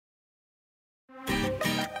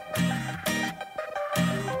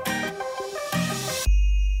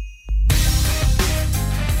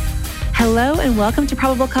Hello and welcome to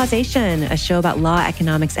Probable Causation, a show about law,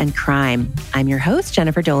 economics, and crime. I'm your host,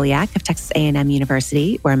 Jennifer Doliak of Texas A&M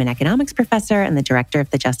University, where I'm an economics professor and the director of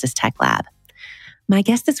the Justice Tech Lab. My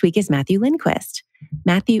guest this week is Matthew Lindquist.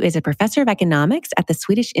 Matthew is a professor of economics at the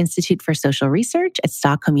Swedish Institute for Social Research at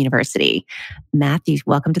Stockholm University. Matthew,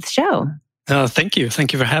 welcome to the show. Thank you.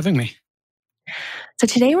 Thank you for having me. So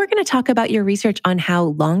today we're going to talk about your research on how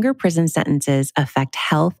longer prison sentences affect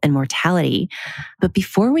health and mortality. But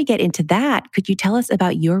before we get into that, could you tell us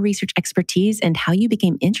about your research expertise and how you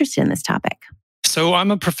became interested in this topic? So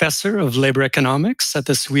I'm a professor of labor economics at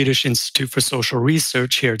the Swedish Institute for Social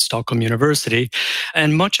Research here at Stockholm University.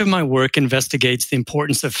 And much of my work investigates the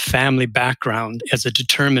importance of family background as a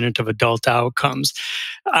determinant of adult outcomes.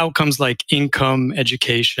 Outcomes like income,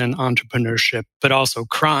 education, entrepreneurship, but also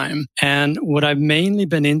crime. And what I've mainly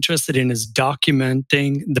been interested in is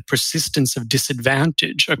documenting the persistence of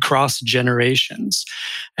disadvantage across generations.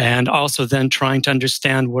 And also then trying to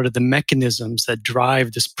understand what are the mechanisms that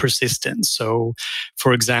drive this persistence. So,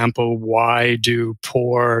 for example, why do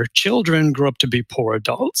poor children grow up to be poor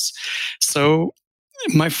adults? So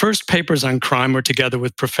my first papers on crime were together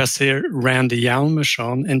with Professor Randi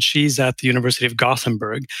Hjalmarsson, and she's at the University of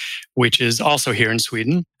Gothenburg, which is also here in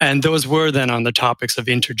Sweden. And those were then on the topics of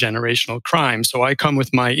intergenerational crime. So I come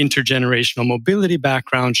with my intergenerational mobility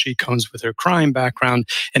background, she comes with her crime background,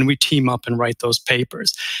 and we team up and write those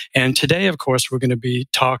papers. And today, of course, we're going to be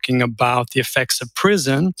talking about the effects of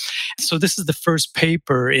prison. So this is the first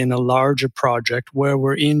paper in a larger project where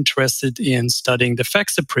we're interested in studying the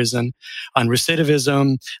effects of prison on recidivism,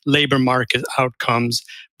 labor market outcomes,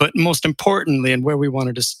 but most importantly, and where we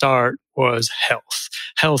wanted to start was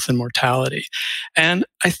health and mortality. And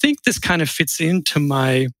I think this kind of fits into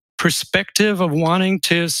my perspective of wanting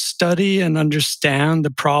to study and understand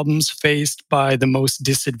the problems faced by the most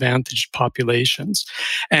disadvantaged populations.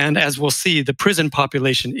 And as we'll see, the prison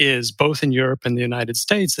population is both in Europe and the United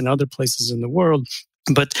States and other places in the world,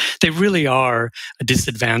 but they really are a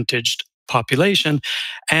disadvantaged population.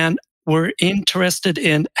 And we're interested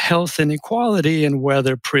in health inequality and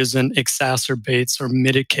whether prison exacerbates or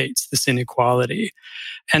mitigates this inequality.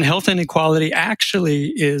 And health inequality actually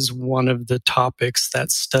is one of the topics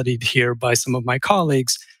that's studied here by some of my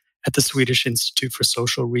colleagues at the Swedish Institute for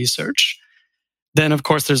Social Research. Then, of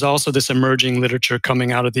course, there's also this emerging literature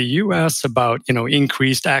coming out of the US about,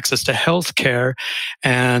 increased access to healthcare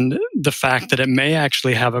and the fact that it may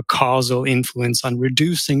actually have a causal influence on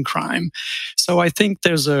reducing crime. So I think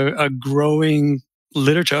there's a growing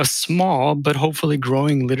literature, a small but hopefully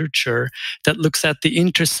growing literature that looks at the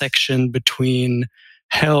intersection between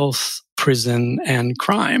health, prison, and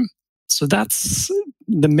crime. So that's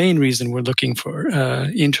the main reason we're looking for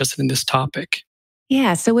interested in this topic.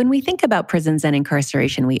 Yeah, so when we think about prisons and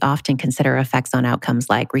incarceration, we often consider effects on outcomes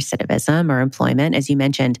like recidivism or employment, as you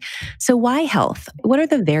mentioned. So why health? What are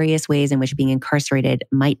the various ways in which being incarcerated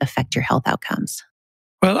might affect your health outcomes?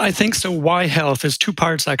 Well, I think so. Why health? There's two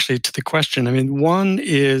parts actually to the question. I mean, one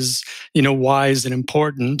is, why is it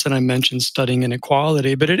important? And I mentioned studying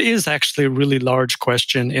inequality, but it is actually a really large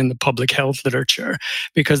question in the public health literature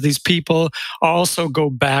because these people also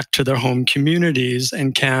go back to their home communities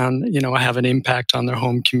and can, have an impact on their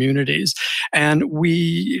home communities. And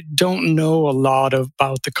we don't know a lot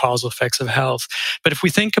about the causal effects of health. But if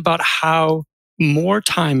we think about how more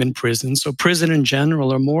time in prison, so prison in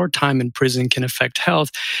general or more time in prison can affect health,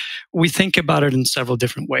 we think about it in several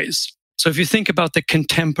different ways. So if you think about the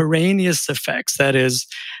contemporaneous effects, that is,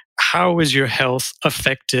 how is your health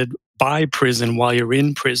affected by prison while you're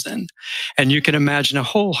in prison? And you can imagine a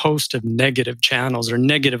whole host of negative channels or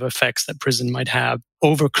negative effects that prison might have.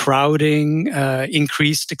 Overcrowding,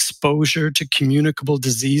 increased exposure to communicable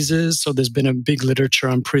diseases. So there's been a big literature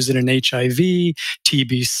on prison and HIV,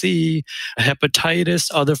 TBC, hepatitis,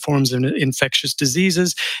 other forms of infectious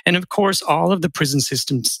diseases. And of course, all of the prison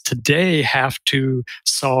systems today have to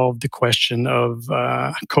solve the question of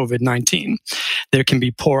COVID-19. There can be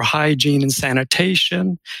poor hygiene and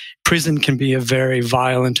sanitation. Prison can be a very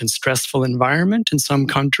violent and stressful environment in some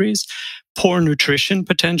countries. Poor nutrition,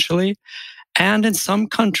 potentially. And in some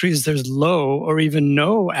countries, there's low or even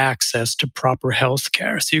no access to proper health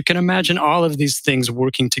care. So you can imagine all of these things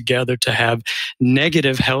working together to have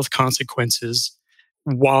negative health consequences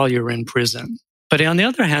while you're in prison. But on the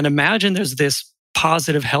other hand, imagine there's this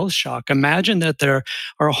positive health shock. Imagine that there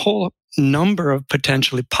are a whole number of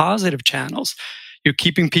potentially positive channels. You're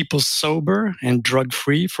keeping people sober and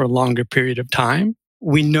drug-free for a longer period of time.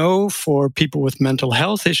 We know for people with mental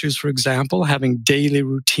health issues, for example, having daily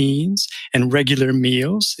routines and regular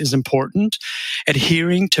meals is important.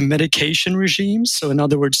 Adhering to medication regimes. So in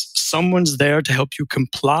other words, someone's there to help you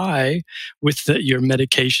comply with your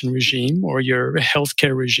medication regime or your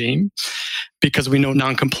healthcare regime, because we know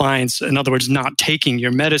noncompliance, in other words, not taking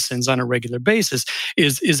your medicines on a regular basis,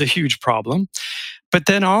 is a huge problem. But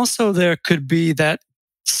then also there could be that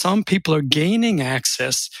some people are gaining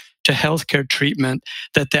access to healthcare treatment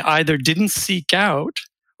that they either didn't seek out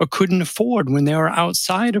or couldn't afford when they were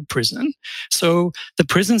outside of prison. So the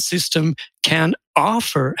prison system can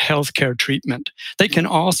offer healthcare treatment. They can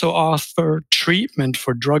also offer treatment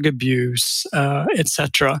for drug abuse,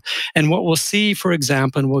 etc. And what we'll see, for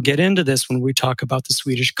example, and we'll get into this when we talk about the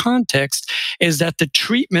Swedish context, is that the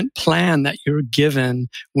treatment plan that you're given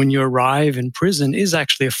when you arrive in prison is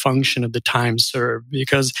actually a function of the time served,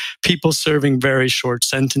 because people serving very short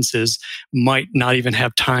sentences might not even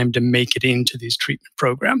have time to make it into these treatment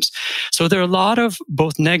programs. So there are a lot of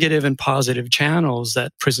both negative and positive channels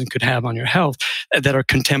that prison could have on your health that are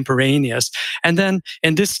contemporaneous. And then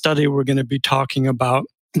in this study, we're going to be talking about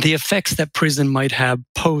the effects that prison might have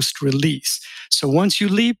post-release. So once you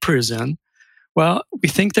leave prison, well, we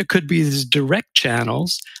think there could be these direct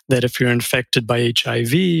channels that if you're infected by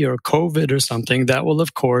HIV or COVID or something, that will,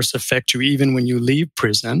 of course, affect you even when you leave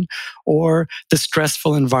prison, or the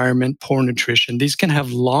stressful environment, poor nutrition. These can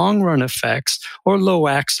have long-run effects, or low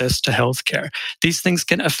access to healthcare. These things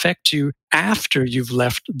can affect you after you've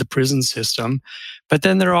left the prison system. But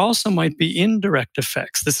then there also might be indirect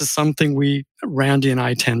effects. This is something Randy and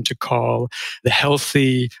I tend to call the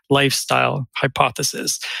healthy lifestyle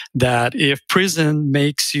hypothesis, that if prison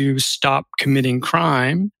makes you stop committing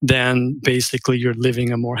crime, then basically you're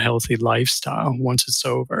living a more healthy lifestyle once it's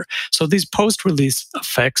over. So these post-release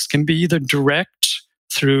effects can be either direct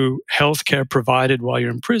through healthcare provided while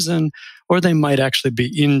you're in prison, or they might actually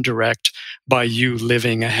be indirect by you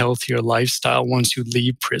living a healthier lifestyle once you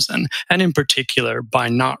leave prison, and in particular by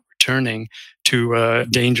not returning to a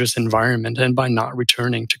dangerous environment and by not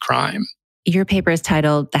returning to crime. Your paper is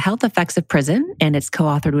titled The Health Effects of Prison, and it's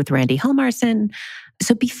co-authored with Randy Hjalmarsson.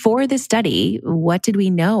 So before this study, what did we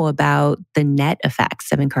know about the net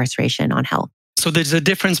effects of incarceration on health? So there's a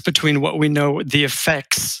difference between what we know, the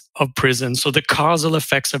effects of prison. So the causal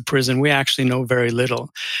effects of prison, we actually know very little.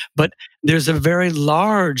 But there's a very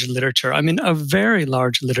large literature. A very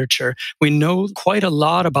large literature. We know quite a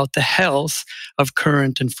lot about the health of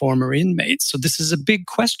current and former inmates. So this is a big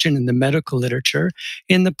question in the medical literature,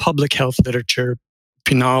 in the public health literature,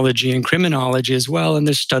 penology and criminology as well, and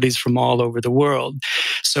there's studies from all over the world.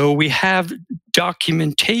 So we have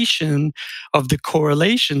documentation of the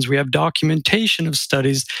correlations. We have documentation of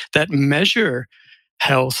studies that measure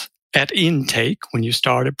health at intake when you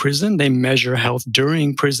start at prison. They measure health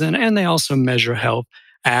during prison, and they also measure health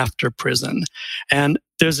after prison. And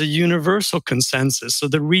there's a universal consensus. So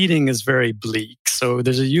the reading is very bleak. So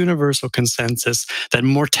there's a universal consensus that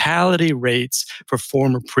mortality rates for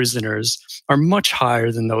former prisoners are much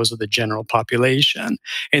higher than those of the general population.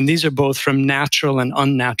 And these are both from natural and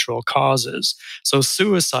unnatural causes. So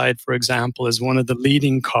suicide, for example, is one of the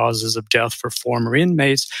leading causes of death for former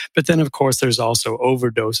inmates. But then, of course, there's also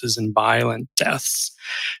overdoses and violent deaths.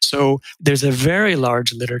 So there's a very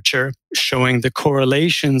large literature showing the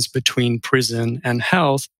correlations between prison and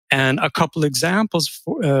health. And a couple examples,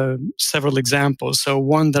 several examples. So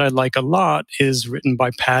one that I like a lot is written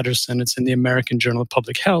by Patterson. It's in the American Journal of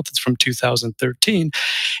Public Health. It's from 2013.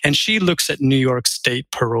 And she looks at New York State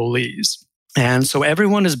parolees. And so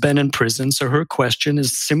everyone has been in prison. So her question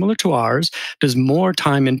is similar to ours. Does more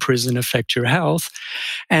time in prison affect your health?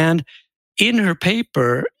 And in her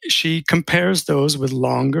paper, she compares those with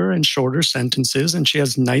longer and shorter sentences, and she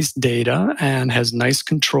has nice data and has nice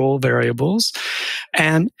control variables.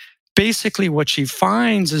 And basically what she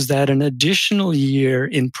finds is that an additional year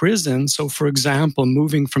in prison, so for example,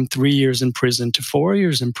 moving from 3 years in prison to 4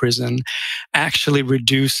 years in prison, actually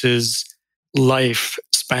reduces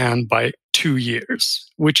lifespan by 2 years,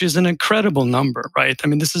 which is an incredible number, right?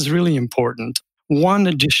 This is really important. One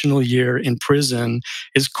additional year in prison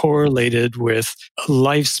is correlated with a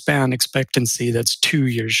lifespan expectancy that's 2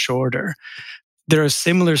 years shorter. There are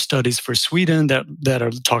similar studies for Sweden that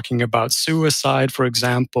are talking about suicide. For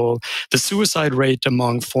example, the suicide rate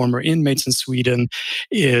among former inmates in Sweden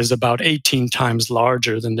is about 18 times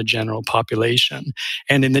larger than the general population.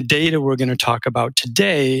 And in the data we're going to talk about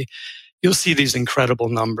today, you'll see these incredible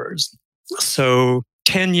numbers. So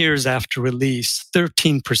 10 years after release,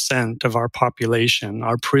 13% of our population,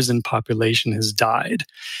 our prison population, has died.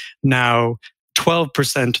 Now,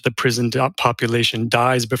 12% of the prison population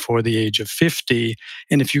dies before the age of 50.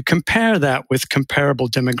 And if you compare that with comparable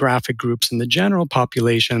demographic groups in the general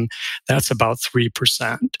population, that's about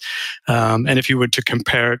 3%. And if you were to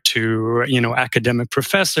compare it to, academic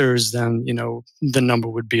professors, then, the number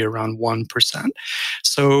would be around 1%.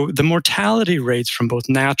 So the mortality rates from both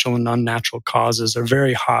natural and unnatural causes are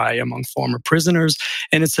very high among former prisoners,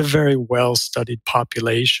 and it's a very well-studied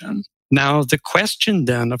population. Now, the question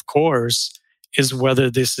then, of course, is whether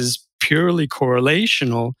this is purely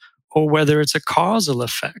correlational or whether it's a causal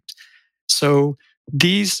effect. So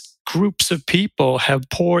these groups of people have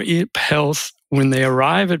poor health when they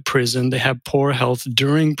arrive at prison. They have poor health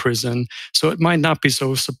during prison. So it might not be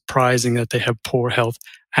so surprising that they have poor health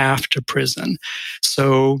after prison.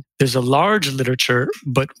 So there's a large literature,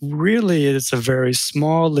 but really it's a very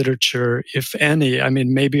small literature, if any. I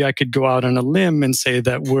mean, maybe I could go out on a limb and say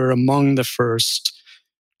that we're among the first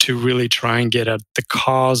to really try and get at the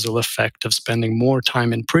causal effect of spending more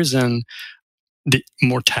time in prison, the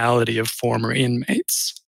mortality of former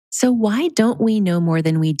inmates. So why don't we know more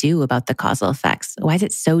than we do about the causal effects? Why is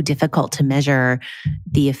it so difficult to measure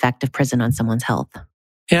the effect of prison on someone's health?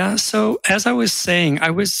 Yeah, so as I was saying,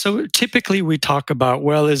 typically we talk about,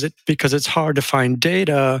 well, is it because it's hard to find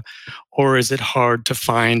data or is it hard to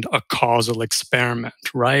find a causal experiment,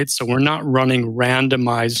 right? So we're not running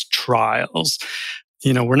randomized trials.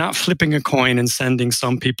 We're not flipping a coin and sending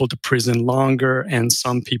some people to prison longer and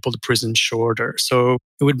some people to prison shorter. So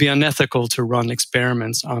it would be unethical to run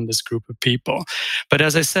experiments on this group of people. But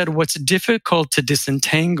as I said, what's difficult to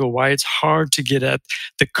disentangle, why it's hard to get at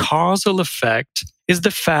the causal effect, is the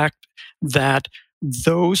fact that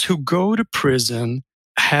those who go to prison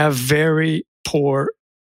have very poor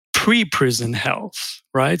pre-prison health,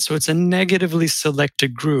 right? So it's a negatively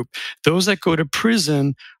selected group. Those that go to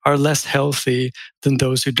prison are less healthy than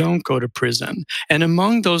those who don't go to prison. And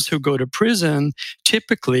among those who go to prison,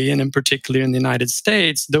 typically, and in particular in the United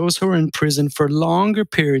States, those who are in prison for longer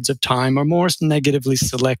periods of time are more negatively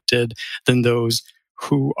selected than those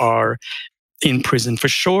who are in prison for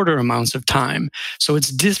shorter amounts of time. So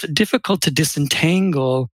it's difficult to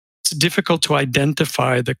disentangle. It's difficult to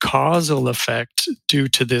identify the causal effect due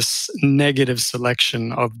to this negative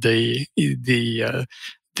selection of the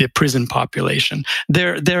prison population,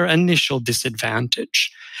 their initial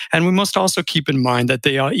disadvantage. And we must also keep in mind that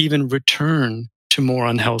they are even return to more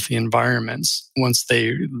unhealthy environments once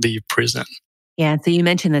they leave prison. Yeah. So you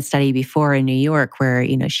mentioned that study before in New York where,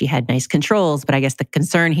 she had nice controls, but I guess the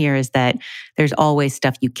concern here is that there's always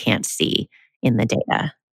stuff you can't see in the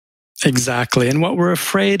data. Exactly. And what we're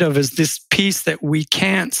afraid of is this piece that we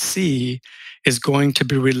can't see is going to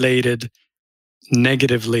be related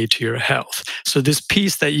negatively to your health. So this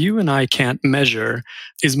piece that you and I can't measure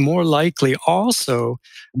is more likely also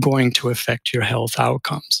going to affect your health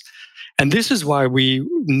outcomes. And this is why we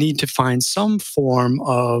need to find some form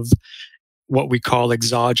of what we call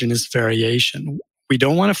exogenous variation. We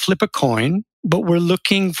don't want to flip a coin, but we're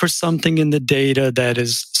looking for something in the data that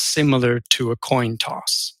is similar to a coin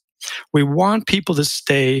toss. We want people to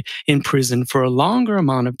stay in prison for a longer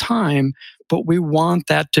amount of time, but we want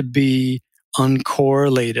that to be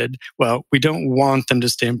uncorrelated. Well, we don't want them to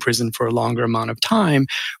stay in prison for a longer amount of time.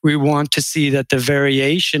 We want to see that the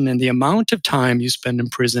variation in the amount of time you spend in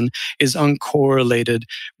prison is uncorrelated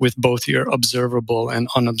with both your observable and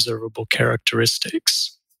unobservable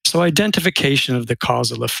characteristics. So identification of the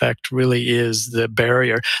causal effect really is the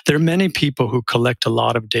barrier. There are many people who collect a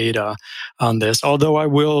lot of data on this, although I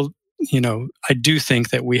do think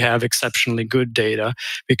that we have exceptionally good data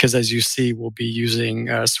because, as you see, we'll be using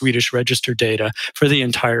Swedish register data for the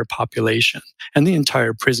entire population and the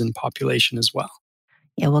entire prison population as well.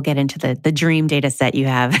 Yeah, we'll get into the dream data set you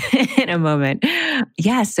have in a moment.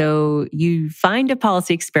 Yeah, so you find a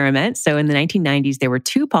policy experiment. So in the 1990s, there were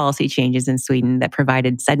 2 policy changes in Sweden that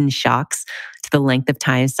provided sudden shocks to the length of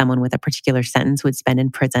time someone with a particular sentence would spend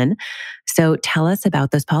in prison. So tell us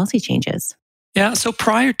about those policy changes. Yeah, so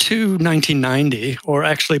prior to 1990, or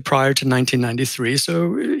actually prior to 1993,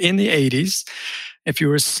 so in the 80s, if you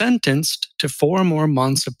were sentenced to 4 or more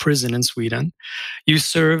months of prison in Sweden, you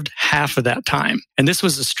served half of that time. And this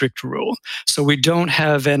was a strict rule. So we don't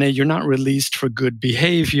have you're not released for good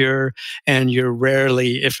behavior, and you're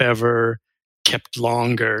rarely, if ever, kept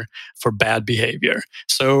longer for bad behavior.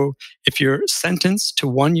 So if you're sentenced to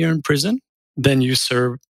 1 year in prison, then you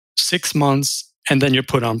serve 6 months and then you're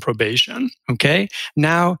put on probation. Okay.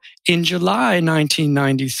 Now, in July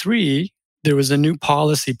 1993, there was a new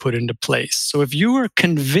policy put into place. So if you were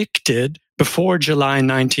convicted before July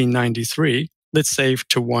 1993, let's say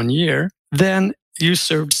to 1 year, then you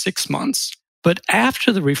served 6 months. But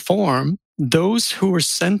after the reform, those who were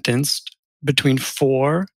sentenced between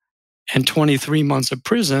 4 and 23 months of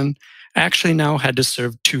prison actually now had to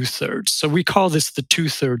serve 2/3. So we call this the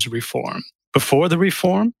 2/3 reform. Before the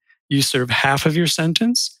reform, you serve half of your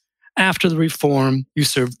sentence. After the reform, you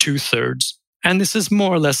serve 2/3. And this is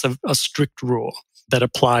more or less a strict rule that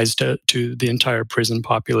applies to the entire prison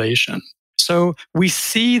population. So we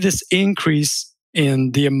see this increase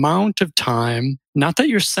in the amount of time, not that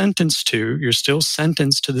you're sentenced to, you're still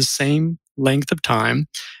sentenced to the same length of time,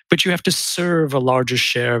 but you have to serve a larger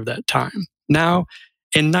share of that time. Now,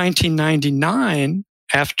 in 1999,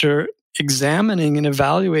 after examining and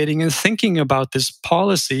evaluating and thinking about this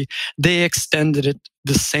policy, they extended it,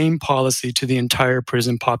 the same policy, to the entire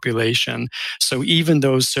prison population. So even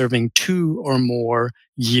those serving 2 or more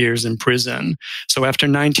years in prison. So after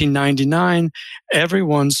 1999,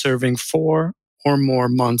 everyone serving 4 or more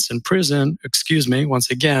months in prison, once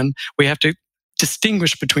again, we have to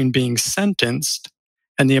distinguish between being sentenced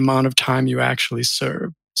and the amount of time you actually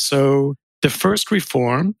serve. So the first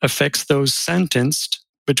reform affects those sentenced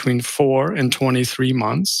between 4 and 23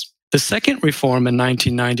 months. The second reform in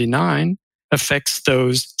 1999 affects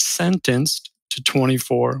those sentenced to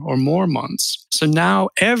 24 or more months. So now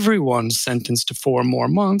everyone sentenced to 4 or more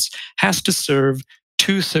months has to serve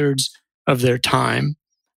 2/3 of their time,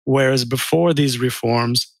 whereas before these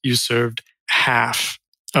reforms, you served half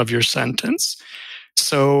of your sentence.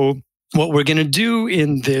 So what we're going to do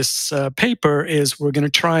in this paper is we're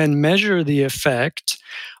going to try and measure the effect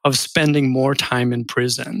of spending more time in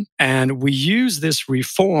prison. And we use this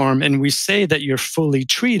reform and we say that you're fully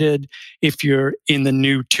treated if you're in the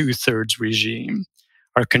new 2/3 regime.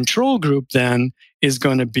 Our control group then is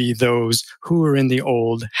going to be those who are in the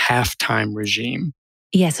old half-time regime.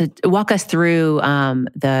 Yeah, so walk us through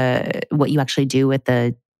what you actually do with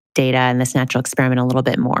the data and this natural experiment a little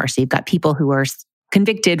bit more. So you've got people who are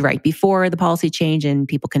convicted right before the policy change and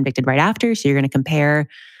people convicted right after. So you're going to compare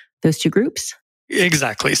those two groups?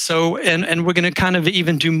 Exactly. So, and we're going to kind of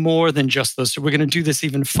even do more than just those. So we're going to do this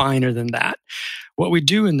even finer than that. What we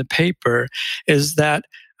do in the paper is that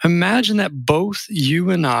imagine that both you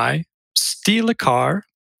and I steal a car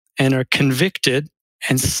and are convicted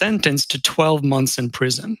and sentenced to 12 months in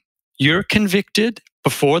prison. You're convicted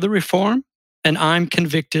before the reform, and I'm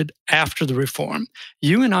convicted after the reform.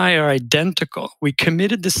 You and I are identical. We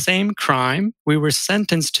committed the same crime. We were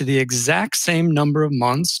sentenced to the exact same number of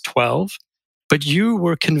months, 12, but you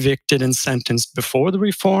were convicted and sentenced before the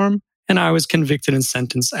reform, and I was convicted and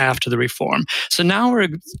sentenced after the reform. So now we're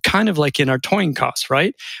kind of like in our coin toss,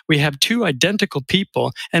 right? We have two identical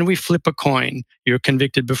people and we flip a coin. You're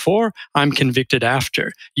convicted before, I'm convicted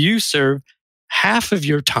after. You serve half of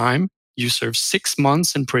your time. You serve 6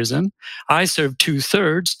 months in prison. I serve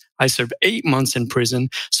 2/3. I serve 8 months in prison.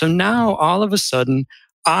 So now all of a sudden,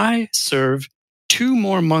 I serve 2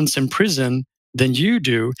 more months in prison than you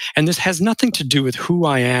do. And this has nothing to do with who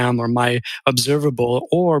I am or my observable,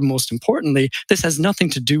 or most importantly, this has nothing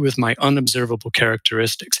to do with my unobservable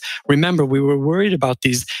characteristics. Remember, we were worried about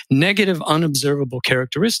these negative unobservable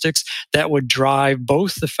characteristics that would drive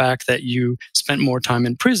both the fact that you spent more time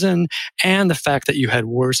in prison and the fact that you had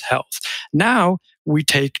worse health. Now we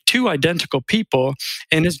take two identical people,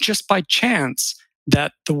 and it's just by chance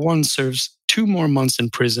that the one serves 2 more months in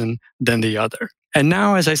prison than the other. And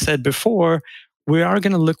now, as I said before, we are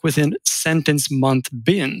going to look within sentence month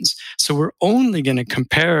bins. So we're only going to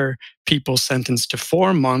compare people sentenced to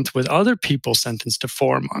 4 months with other people sentenced to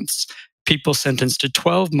 4 months. People sentenced to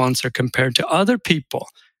 12 months are compared to other people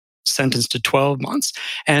sentenced to 12 months.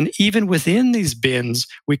 And even within these bins,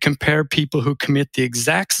 we compare people who commit the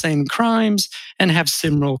exact same crimes and have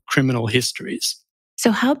similar criminal histories.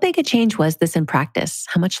 So how big a change was this in practice?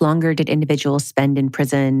 How much longer did individuals spend in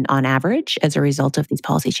prison on average as a result of these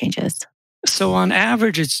policy changes? So on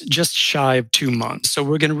average, it's just shy of 2 months. So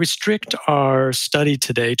we're going to restrict our study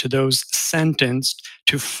today to those sentenced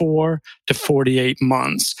to 4 to 48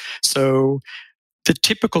 months. So the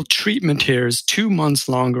typical treatment here is 2 months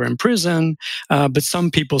longer in prison, but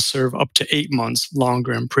some people serve up to 8 months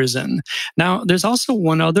longer in prison. Now, there's also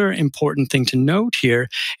one other important thing to note here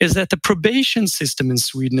is that the probation system in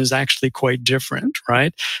Sweden is actually quite different,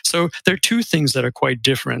 right? So there are two things that are quite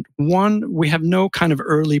different. One, we have no kind of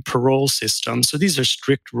early parole system. So these are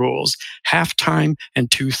strict rules, half time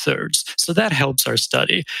and 2/3. So that helps our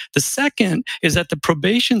study. The second is that the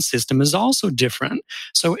probation system is also different.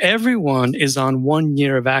 So everyone is on 1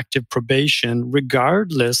 year of active probation,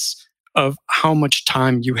 regardless of how much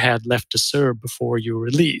time you had left to serve before you were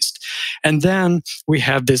released. And then we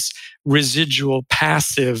have this residual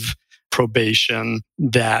passive probation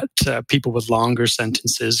that people with longer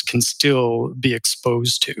sentences can still be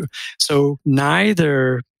exposed to. So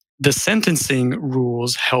neither the sentencing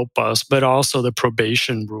rules help us, but also the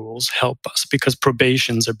probation rules help us, because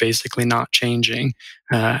probations are basically not changing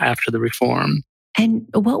after the reform. And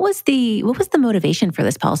what was the motivation for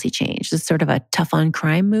this policy change? Is it sort of a tough on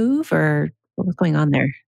crime move, or what was going on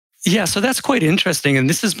there? Yeah, so that's quite interesting. And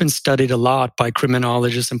this has been studied a lot by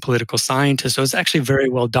criminologists and political scientists. So it's actually very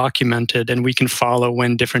well documented, and we can follow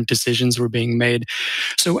when different decisions were being made.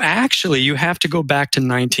 So actually, you have to go back to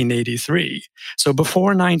 1983. So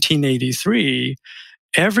before 1983,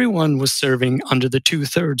 everyone was serving under the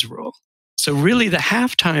 2/3 rule. So really, the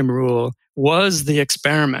halftime rule was the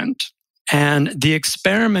experiment. And the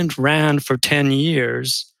experiment ran for 10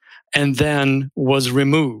 years and then was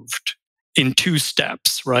removed in 2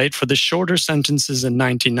 steps, right? For the shorter sentences in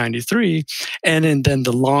 1993 and then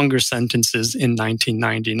the longer sentences in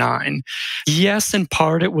 1999. Yes, in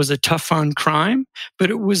part it was a tough on crime, but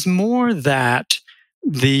it was more that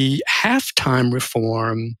the halftime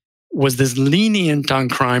reform was this lenient on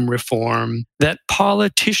crime reform that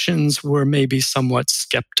politicians were maybe somewhat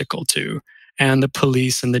skeptical to, and the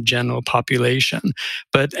police and the general population.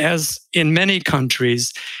 But as in many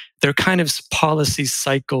countries, there are kind of policy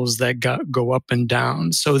cycles that go up and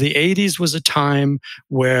down. So the 80s was a time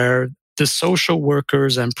where the social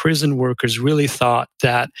workers and prison workers really thought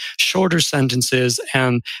that shorter sentences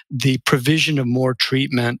and the provision of more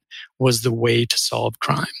treatment was the way to solve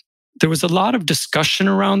crime. There was a lot of discussion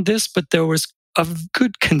around this, but there was a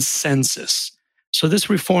good consensus. So this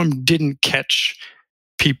reform didn't catch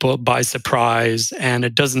people by surprise, and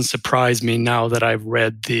it doesn't surprise me now that I've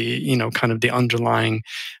read the, kind of the underlying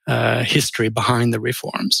history behind the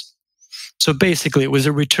reforms. So basically, it was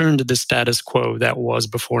a return to the status quo that was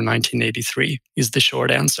before 1983, is the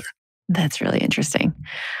short answer. That's really interesting.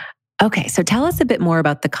 Okay, so tell us a bit more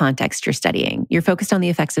about the context you're studying. You're focused on the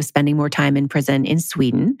effects of spending more time in prison in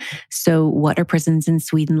Sweden. So what are prisons in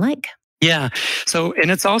Sweden like? Yeah, so,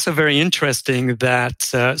 and it's also very interesting that,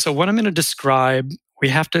 so what I'm going to describe, we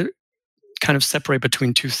have to kind of separate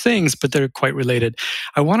between 2 things, but they're quite related.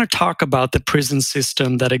 I want to talk about the prison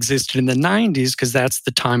system that existed in the 90s, because that's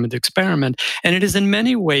the time of the experiment. And it is in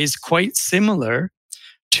many ways quite similar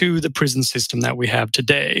to the prison system that we have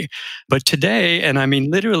today. But today, and I mean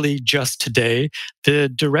literally just today, the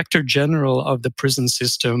Director General of the prison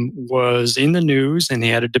system was in the news, and he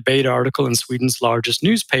had a debate article in Sweden's largest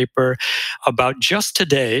newspaper about just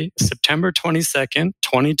today, September 22nd,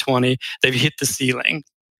 2020, they've hit the ceiling.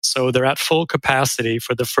 So they're at full capacity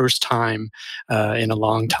for the first time in a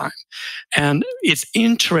long time. And it's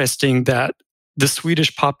interesting that the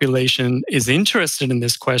Swedish population is interested in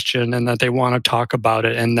this question and that they want to talk about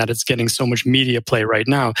it, and that it's getting so much media play right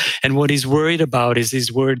now. And what he's worried about is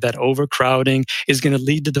he's worried that overcrowding is going to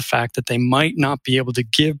lead to the fact that they might not be able to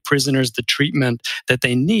give prisoners the treatment that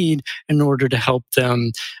they need in order to help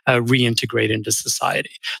them reintegrate into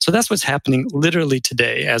society. So that's what's happening literally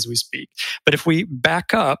today as we speak. But if we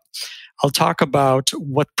back up, I'll talk about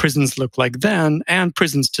what prisons look like then, and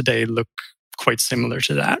prisons today look quite similar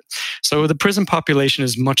to that. So the prison population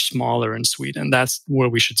is much smaller in Sweden. That's where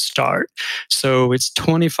we should start. So it's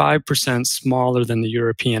 25% smaller than the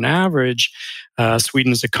European average.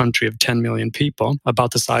 Sweden is a country of 10 million people,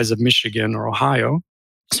 about the size of Michigan or Ohio.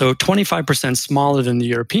 So 25% smaller than the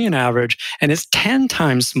European average, and it's 10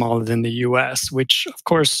 times smaller than the US, which, of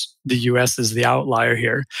course, the US is the outlier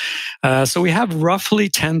here. So we have roughly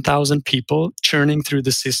 10,000 people churning through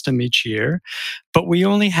the system each year, but we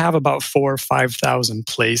only have about 4,000 or 5,000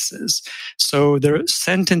 places. So their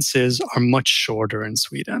sentences are much shorter in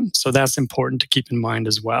Sweden. So that's important to keep in mind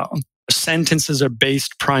as well. Sentences are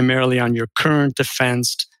based primarily on your current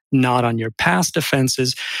offense, not on your past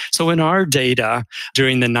offenses. So in our data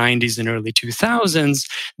during the 90s and early 2000s,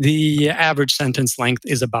 the average sentence length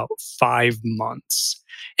is about 5 months.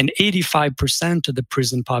 And 85% of the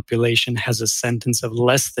prison population has a sentence of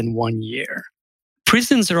less than 1 year.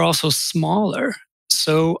 Prisons are also smaller.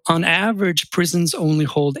 So on average, prisons only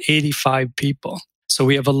hold 85 people. So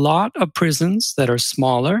we have a lot of prisons that are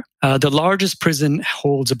smaller. The largest prison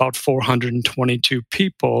holds about 422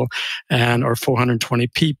 people or 420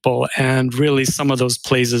 people. And really, some of those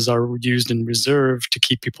places are used in reserve to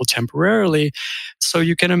keep people temporarily. So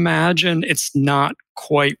you can imagine it's not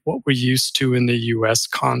quite what we're used to in the US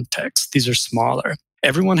context. These are smaller.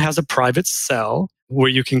 Everyone has a private cell where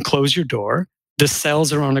you can close your door. the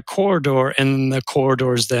cells are on a corridor, and the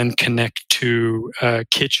corridors then connect to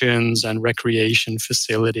kitchens and recreation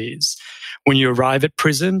facilities. When you arrive at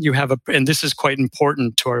prison, you have and this is quite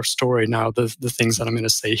important to our story now, the things that I'm going to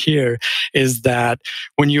say here, is that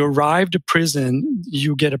when you arrive to prison,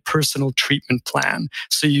 you get a personal treatment plan.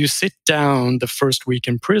 So you sit down the first week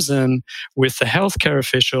in prison with the healthcare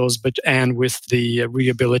officials, and with the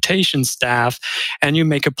rehabilitation staff, and you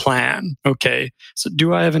make a plan. Okay, so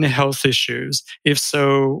do I have any health issues? If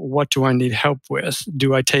so, what do I need help with?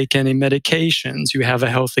 Do I take any medications? You have a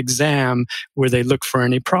health exam where they look for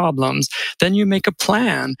any problems. Then you make a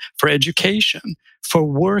plan for education, for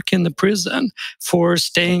work in the prison, for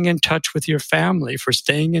staying in touch with your family, for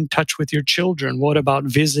staying in touch with your children. What about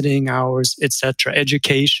visiting hours, etc.,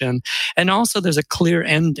 education? And also there's a clear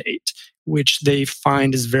end date, which they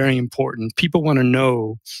find is very important. People want to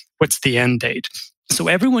know what's the end date. So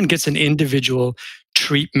everyone gets an individual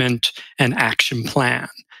treatment and action plan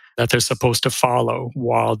that they're supposed to follow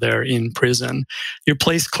while they're in prison. You're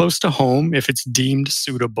placed close to home if it's deemed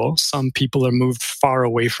suitable. Some people are moved far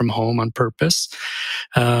away from home on purpose.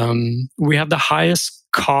 We have the highest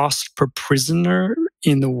cost per prisoner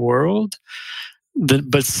in the world,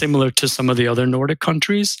 but similar to some of the other Nordic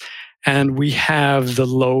countries. And we have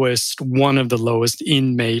one of the lowest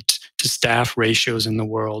inmate to staff ratios in the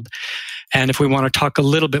world. And if we want to talk a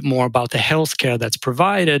little bit more about the healthcare that's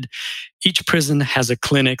provided, each prison has a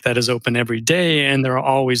clinic that is open every day, and there are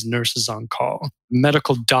always nurses on call.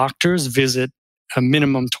 Medical doctors visit a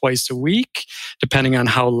minimum twice a week, depending on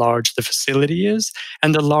how large the facility is.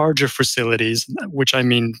 And the larger facilities, which I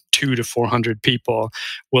mean 200 to 400 people,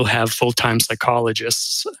 will have full-time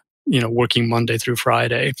psychologists, working Monday through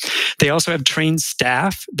Friday. They also have trained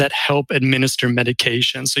staff that help administer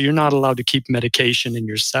medication. So you're not allowed to keep medication in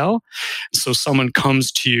your cell. So someone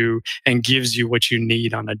comes to you and gives you what you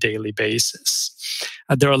need on a daily basis.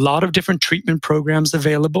 There are a lot of different treatment programs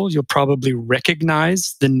available. You'll probably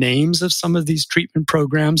recognize the names of some of these treatment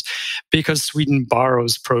programs because Sweden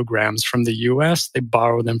borrows programs from the US, they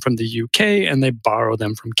borrow them from the UK, and they borrow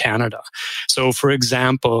them from Canada. So, for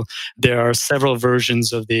example, there are several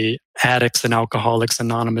versions of the Addicts and Alcoholics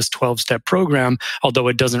Anonymous 12-step program, although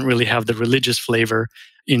it doesn't really have the religious flavor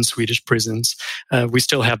in Swedish prisons. We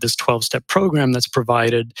still have this 12-step program that's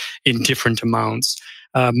provided in different amounts.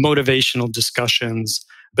 Motivational discussions,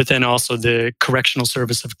 but then also the Correctional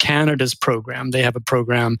Service of Canada's program. They have a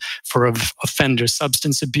program for offender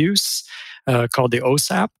substance abuse called the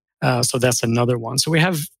OSAP. So that's another one. So we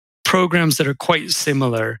have programs that are quite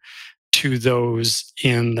similar to those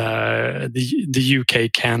in the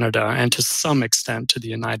UK, Canada, and to some extent to the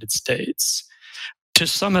United States. To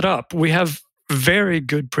sum it up, we have very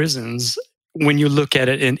good prisons when you look at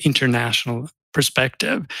it in international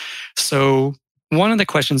perspective. So one of the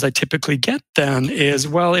questions I typically get then is,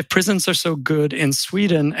 well, if prisons are so good in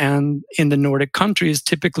Sweden and in the Nordic countries,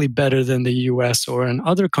 typically better than the US or in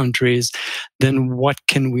other countries, then what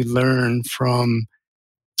can we learn from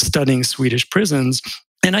studying Swedish prisons?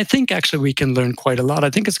 And I think actually we can learn quite a lot. I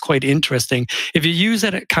think it's quite interesting if you use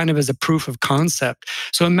it kind of as a proof of concept.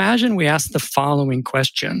 So imagine we ask the following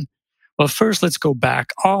question. Well, first, let's go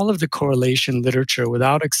back. All of the correlation literature,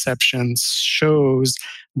 without exception, shows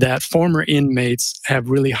that former inmates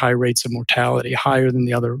have really high rates of mortality, higher than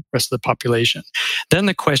the other rest of the population. Then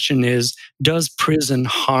the question is, does prison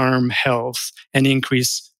harm health and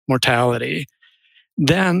increase mortality?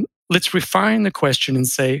 Then let's refine the question and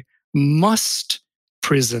say, must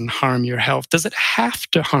prison harm your health? Does it have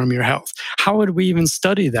to harm your health? How would we even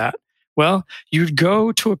study that? Well, you'd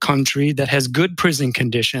go to a country that has good prison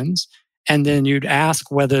conditions, and then you'd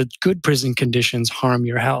ask whether good prison conditions harm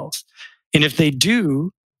your health. And if they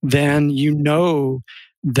do, then you know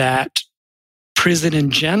that prison in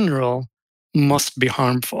general must be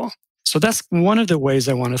harmful. So that's one of the ways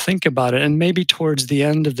I want to think about it. And maybe towards the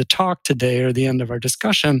end of the talk today or the end of our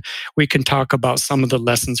discussion, we can talk about some of the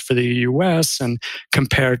lessons for the US and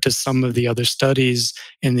compare it to some of the other studies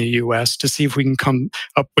in the US to see if we can come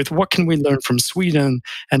up with what can we learn from Sweden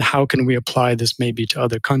and how can we apply this maybe to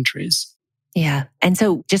other countries. Yeah. And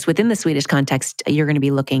so just within the Swedish context, you're going to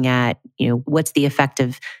be looking at, what's the effect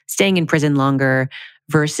of staying in prison longer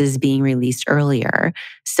versus being released earlier.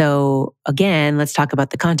 So again, let's talk about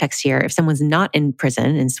the context here. If someone's not in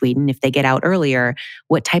prison in Sweden, if they get out earlier,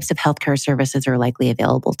 what types of healthcare services are likely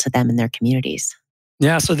available to them in their communities?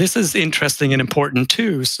 Yeah, so this is interesting and important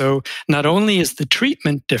too. So not only is the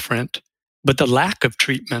treatment different, but the lack of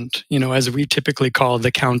treatment, as we typically call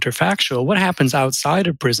the counterfactual, what happens outside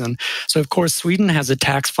of prison? So, of course, Sweden has a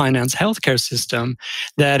tax-financed healthcare system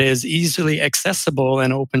that is easily accessible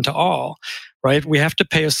and open to all. right? We have to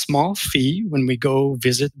pay a small fee when we go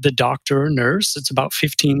visit the doctor or nurse. It's about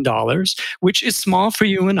 $15, which is small for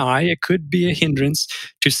you and I. It could be a hindrance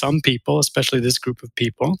to some people, especially this group of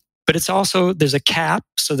people. But it's also, there's a cap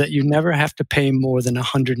so that you never have to pay more than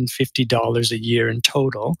 $150 a year in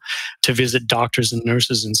total to visit doctors and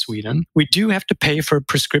nurses in Sweden. We do have to pay for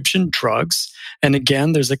prescription drugs. And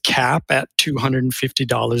again, there's a cap at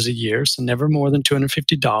 $250 a year, so never more than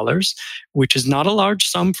 $250, which is not a large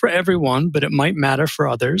sum for everyone, but it might matter for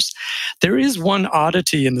others. There is one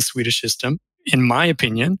oddity in the Swedish system, in my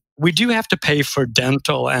opinion. We do have to pay for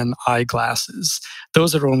dental and eyeglasses.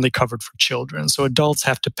 Those are only covered for children, so adults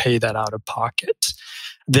have to pay that out of pocket.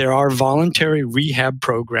 There are voluntary rehab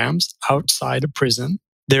programs outside of prison.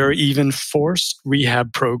 There are even forced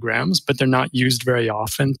rehab programs, but they're not used very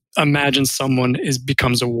often. Imagine someone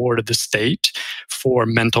becomes a ward of the state for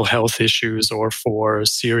mental health issues or for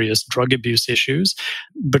serious drug abuse issues,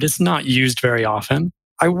 but it's not used very often.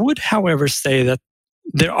 I would, however, say that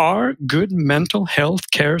there are good mental health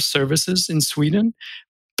care services in Sweden,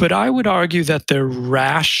 but I would argue that they're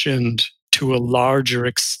rationed to a larger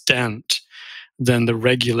extent than the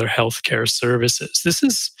regular healthcare services. This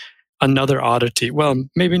is another oddity. Well,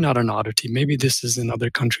 maybe not an oddity. Maybe this is in other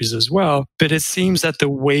countries as well. But it seems that the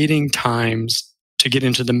waiting times to get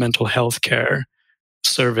into the mental health care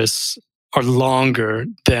service are longer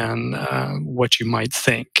than what you might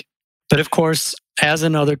think. But of course, as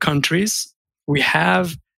in other countries, we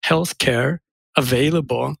have healthcare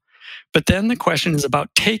available. But then the question is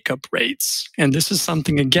about take-up rates. And this is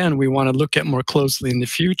something, again, we want to look at more closely in the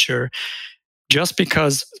future. Just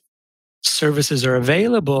because services are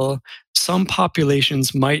available, some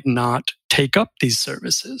populations might not take up these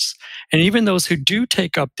services. And even those who do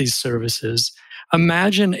take up these services,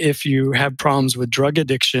 imagine if you have problems with drug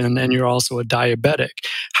addiction and you're also a diabetic.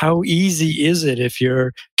 How easy is it if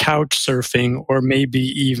you're couch surfing or maybe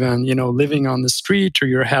even, living on the street, or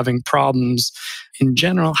you're having problems in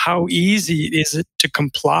general? How easy is it to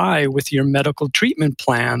comply with your medical treatment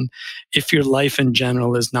plan if your life in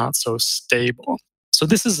general is not so stable? So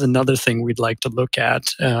this is another thing we'd like to look at,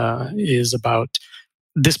 is about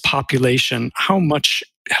this population. How much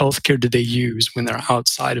healthcare do they use when they're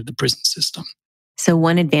outside of the prison system? So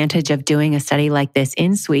one advantage of doing a study like this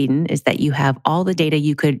in Sweden is that you have all the data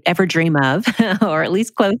you could ever dream of, or at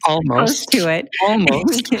least close to it.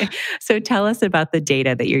 Almost. So tell us about the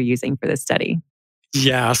data that you're using for this study.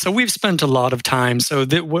 Yeah, so we've spent a lot of time. So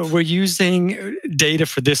we're using data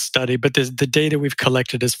for this study, but the data we've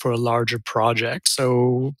collected is for a larger project.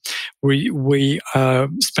 So we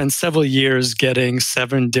spent several years getting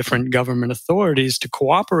 7 different government authorities to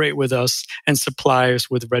cooperate with us and supply us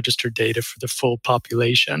with registered data for the full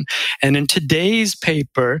population. And in today's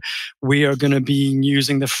paper, we are going to be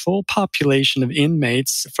using the full population of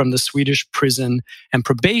inmates from the Swedish Prison and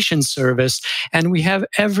Probation Service. And we have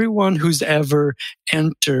everyone who's ever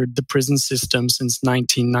entered the prison system since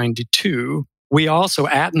 1992. We also,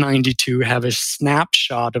 at 92, have a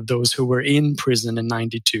snapshot of those who were in prison in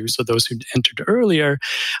 92, so those who entered earlier.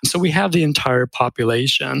 So we have the entire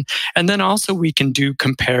population. And then also we can do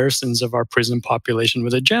comparisons of our prison population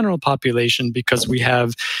with a general population because we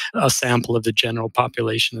have a sample of the general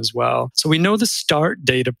population as well. So we know the start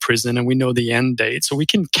date of prison and we know the end date. So we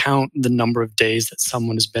can count the number of days that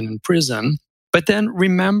someone has been in prison. But then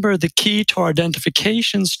remember, the key to our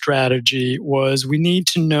identification strategy was we need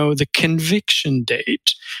to know the conviction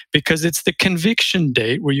date, because it's the conviction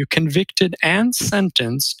date where you convicted and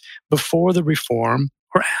sentenced before the reform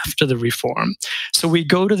or after the reform. So we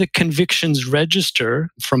go to the convictions register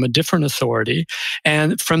from a different authority,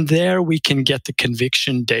 and from there we can get the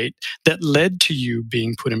conviction date that led to you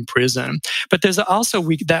being put in prison. But there's also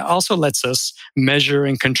that also lets us measure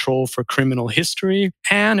and control for criminal history,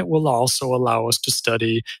 and it will also allow us to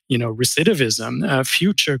study, recidivism,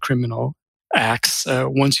 future criminal acts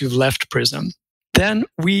once you've left prison. Then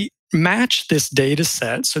we match this data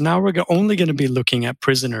set. So now we're only going to be looking at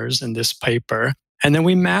prisoners in this paper. And then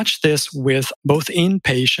we match this with both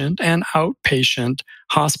inpatient and outpatient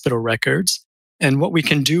hospital records. And what we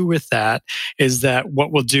can do with that is that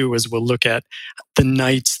what we'll do is we'll look at the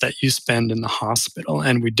nights that you spend in the hospital.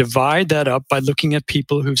 And we divide that up by looking at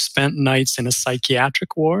people who've spent nights in a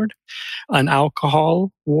psychiatric ward, an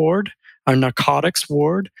alcohol ward, a narcotics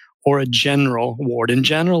ward, or a general ward. And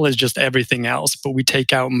general is just everything else, but we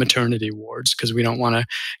take out maternity wards because we don't want to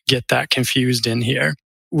get that confused in here.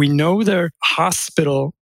 We know their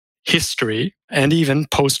hospital history and even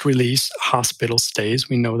post-release hospital stays.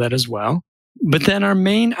 We know that as well. But then our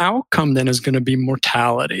main outcome then is going to be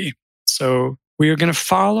mortality. So we are going to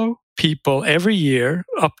follow people every year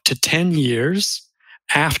up to 10 years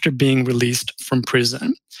after being released from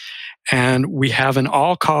prison. And we have an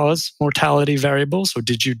all-cause mortality variable. So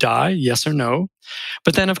did you die? Yes or no?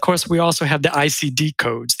 But then, of course, we also have the ICD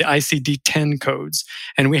codes, the ICD-10 codes.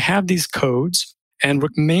 And we have these codes, and we're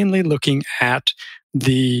mainly looking at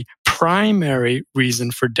the primary reason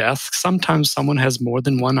for death. Sometimes someone has more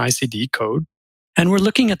than one ICD code. And we're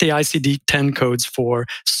looking at the ICD-10 codes for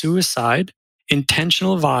suicide,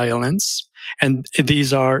 intentional violence, and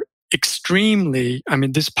these are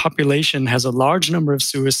this population has a large number of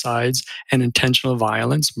suicides and intentional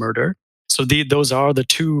violence, murder. So those are the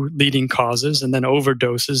two leading causes. And then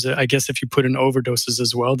overdoses, I guess if you put in overdoses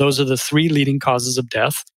as well, those are the three leading causes of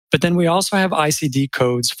death. But then we also have ICD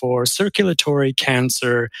codes for circulatory,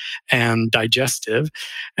 cancer, and digestive.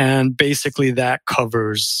 And basically that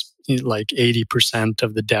covers like 80%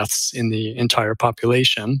 of the deaths in the entire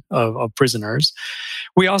population of prisoners.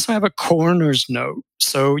 We also have a coroner's note.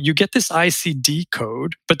 So you get this ICD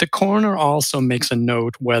code, but the coroner also makes a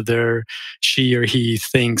note whether she or he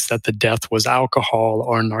thinks that the death was alcohol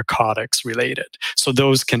or narcotics related. So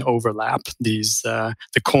those can overlap. The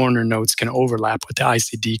coroner notes can overlap with the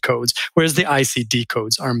ICD codes, whereas the ICD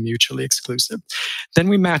codes are mutually exclusive. Then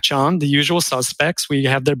we match on the usual suspects. We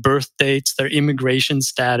have their birth dates, their immigration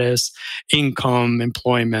status, income,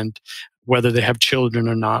 employment, whether they have children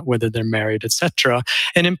or not, whether they're married, etc.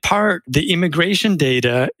 And in part, the immigration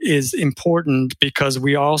data is important because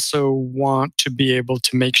we also want to be able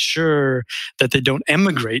to make sure that they don't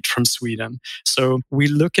emigrate from Sweden. So we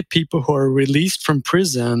look at people who are released from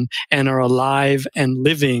prison and are alive and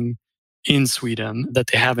living in Sweden, that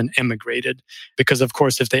they haven't emigrated. Because of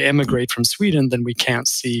course, if they emigrate from Sweden, then we can't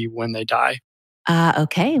see when they die.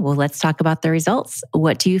 Okay, well, let's talk about the results.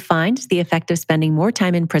 What do you find is the effect of spending more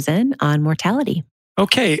time in prison on mortality?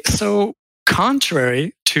 Okay, so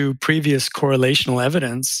contrary to previous correlational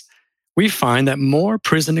evidence, we find that more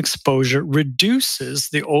prison exposure reduces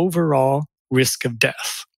the overall risk of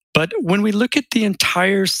death. But when we look at the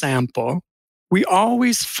entire sample, we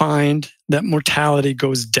always find that mortality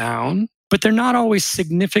goes down, but they're not always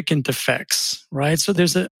significant effects, right? So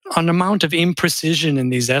there's an amount of imprecision in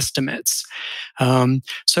these estimates.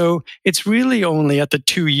 So it's really only at the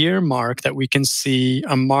 2-year mark that we can see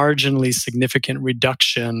a marginally significant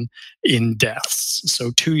reduction in deaths.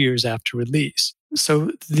 So 2 years after release.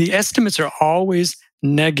 So the estimates are always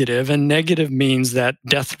negative, and negative means that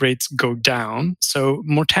death rates go down. So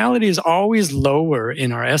mortality is always lower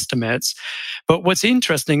in our estimates. But what's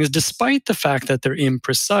interesting is despite the fact that they're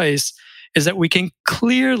imprecise, is that we can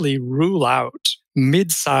clearly rule out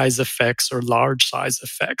mid-size effects or large-size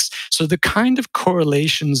effects. So the kind of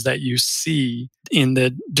correlations that you see in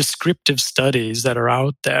the descriptive studies that are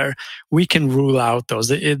out there, we can rule out those.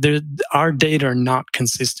 Our data are not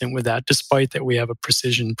consistent with that, despite that we have a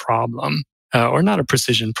precision problem. Or not a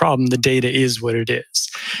precision problem, the data is what it is.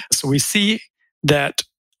 So we see that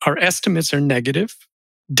our estimates are negative,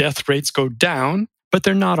 death rates go down, but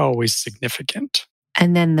they're not always significant.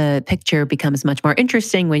 And then the picture becomes much more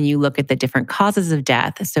interesting when you look at the different causes of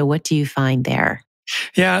death. So what do you find there?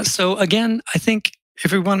 Yeah, so again, I think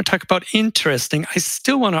if we want to talk about interesting, I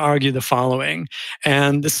still want to argue the following.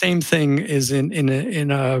 And the same thing is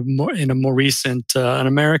in a more recent an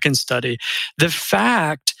American study. The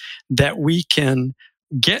fact that we can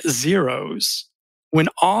get zeros when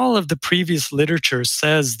all of the previous literature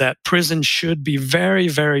says that prison should be very,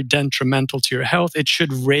 very detrimental to your health, it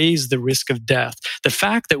should raise the risk of death. The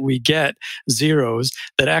fact that we get zeros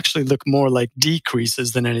that actually look more like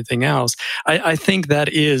decreases than anything else, I think that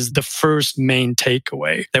is the first main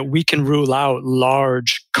takeaway, that we can rule out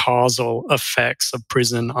large causal effects of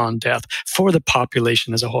prison on death for the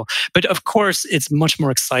population as a whole. But of course, it's much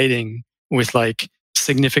more exciting with like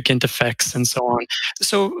significant effects and so on.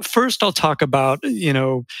 So first I'll talk about,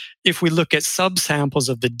 if we look at subsamples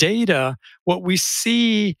of the data, what we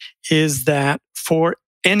see is that for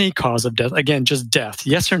any cause of death, again, just death,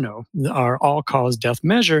 yes or no, our all-cause death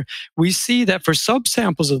measure, we see that for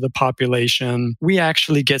subsamples of the population, we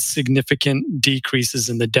actually get significant decreases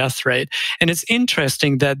in the death rate. And it's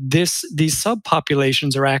interesting that these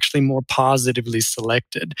subpopulations are actually more positively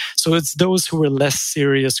selected. So it's those who were less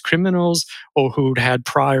serious criminals or who'd had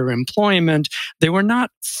prior employment. They were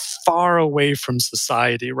not far away from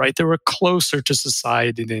society, right? They were closer to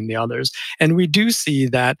society than the others. And we do see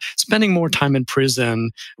that spending more time in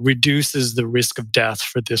prison reduces the risk of death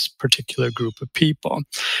for this particular group of people.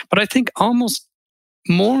 But I think almost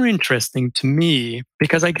more interesting to me,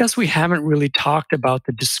 because I guess we haven't really talked about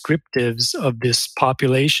the descriptives of this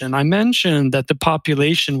population. I mentioned that the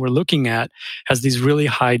population we're looking at has these really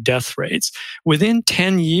high death rates. Within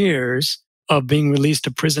 10 years, of being released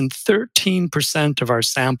to prison, 13% of our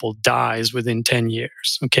sample dies within 10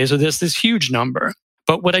 years. Okay, so there's this huge number.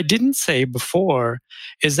 But what I didn't say before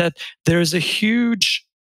is that there's a huge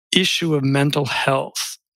issue of mental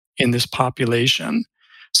health in this population.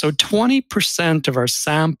 So 20% of our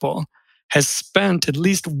sample has spent at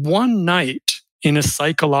least one night in a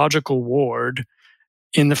psychological ward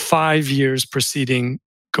in the 5 years preceding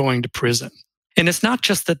going to prison. And it's not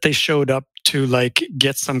just that they showed up to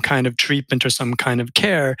get some kind of treatment or some kind of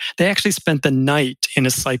care. They actually spent the night in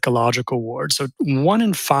a psychological ward. So 1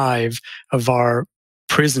 in 5 of our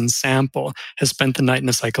prison sample has spent the night in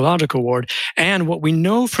a psychological ward. And what we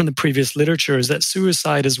know from the previous literature is that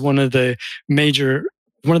suicide is one of the major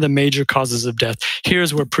causes of death.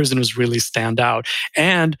 Here's where prisoners really stand out.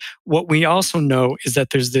 And what we also know is that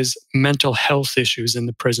there's this mental health issues in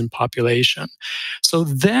the prison population. So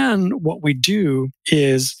then what we do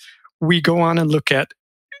is we go on and look at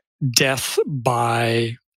death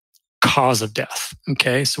by cause of death.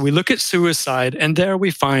 Okay, so we look at suicide, and there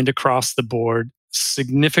we find across the board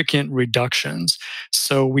significant reductions.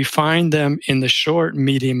 So we find them in the short,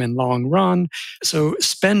 medium, and long run. So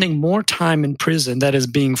spending more time in prison, that is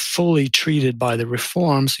being fully treated by the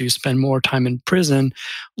reform, so you spend more time in prison,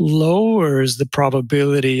 lowers the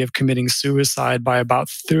probability of committing suicide by about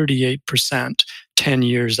 38% 10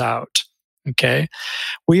 years out. Okay.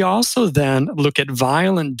 We also then look at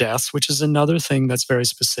violent deaths, which is another thing that's very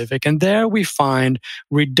specific. And there we find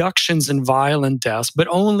reductions in violent deaths, but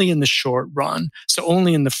only in the short run. So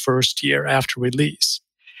only in the first year after release.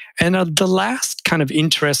 And the last kind of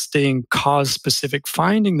interesting cause-specific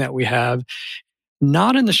finding that we have,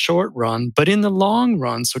 not in the short run, but in the long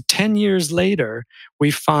run, so 10 years later, we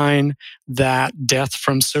find that death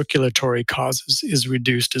from circulatory causes is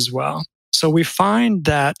reduced as well. So we find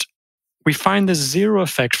the zero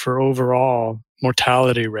effect for overall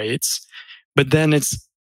mortality rates, but then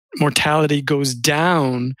mortality goes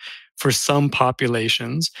down for some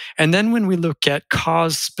populations. And then when we look at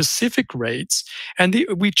cause-specific rates, and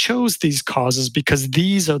we chose these causes because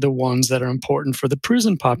these are the ones that are important for the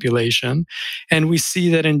prison population, and we see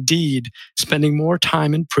that indeed spending more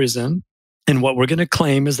time in prison, and what we're going to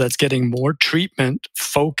claim is that's getting more treatment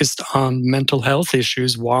focused on mental health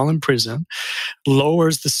issues while in prison,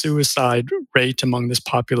 lowers the suicide rate among this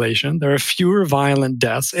population. There are fewer violent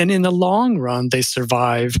deaths, and in the long run, they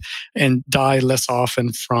survive and die less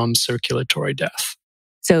often from circulatory death.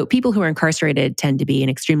 So people who are incarcerated tend to be an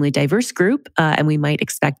extremely diverse group, and we might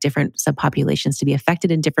expect different subpopulations to be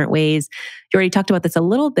affected in different ways. You already talked about this a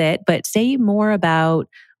little bit, but say more about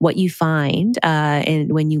what you find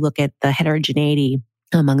when you look at the heterogeneity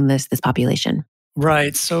among this population.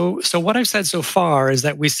 Right. So what I've said so far is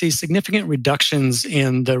that we see significant reductions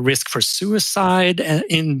in the risk for suicide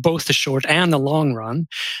in both the short and the long run,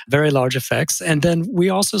 very large effects. And then we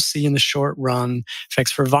also see in the short run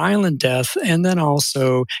effects for violent death, and then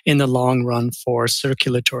also in the long run for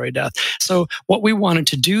circulatory death. So what we wanted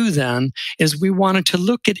to do then is we wanted to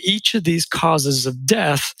look at each of these causes of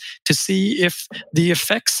death to see if the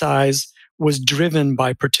effect size was driven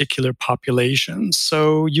by particular populations.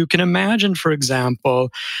 So you can imagine, for example,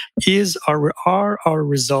 are our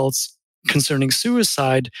results concerning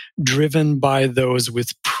suicide driven by those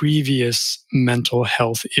with previous mental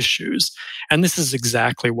health issues? And this is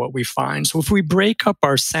exactly what we find. So if we break up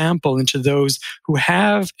our sample into those who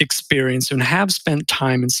have experienced and have spent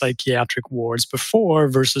time in psychiatric wards before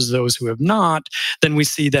versus those who have not, then we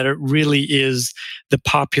see that it really is the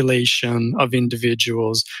population of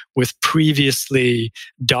individuals with previously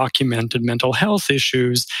documented mental health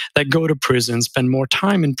issues that go to prison, spend more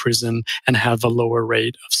time in prison, and have a lower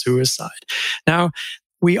rate of suicide. Now,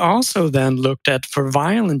 we also then looked at, for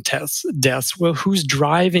violent deaths, well, who's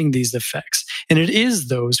driving these effects? And it is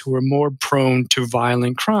those who are more prone to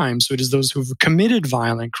violent crimes. So it is those who've committed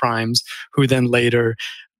violent crimes who then later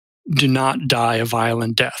do not die a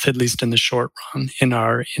violent death, at least in the short run in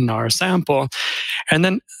our sample. And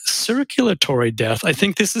then circulatory death, I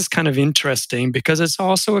think this is kind of interesting because it's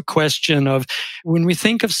also a question of, when we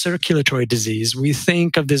think of circulatory disease, we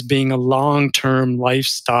think of this being a long-term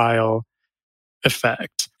lifestyle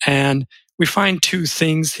effect. And we find two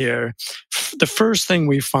things here. The first thing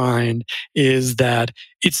we find is that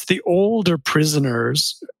it's the older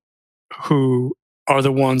prisoners who are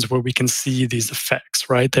the ones where we can see these effects,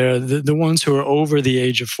 right? They're the ones who are over the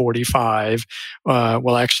age of 45.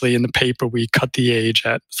 Well, actually, in the paper, we cut the age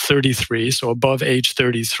at 33, so above age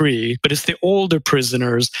 33. But it's the older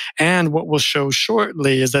prisoners. And what we'll show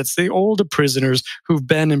shortly is that's the older prisoners who've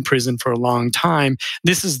been in prison for a long time.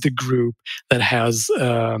 This is the group that has,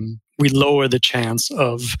 we lower the chance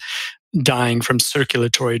of dying from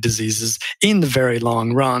circulatory diseases in the very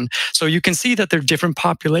long run. So you can see that they're different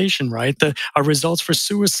population, right? Our results for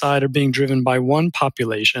suicide are being driven by one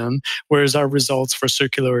population, whereas our results for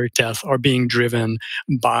circulatory death are being driven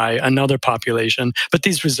by another population. But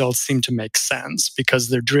these results seem to make sense because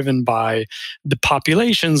they're driven by the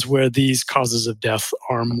populations where these causes of death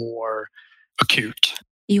are more acute.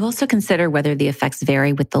 You also consider whether the effects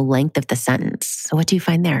vary with the length of the sentence. So what do you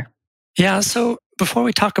find there? Yeah, so before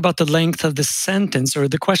we talk about the length of the sentence, or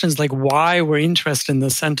the questions like why we're interested in the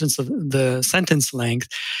sentence length.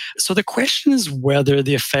 So the question is whether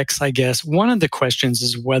the effects, I guess, one of the questions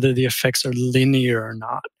is whether the effects are linear or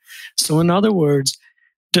not. So in other words,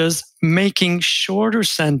 does making shorter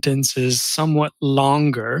sentences somewhat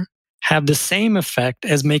longer have the same effect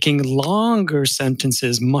as making longer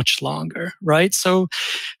sentences much longer, right? So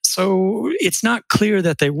it's not clear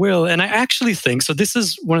that they will. And I actually think, so this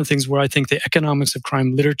is one of the things where I think the economics of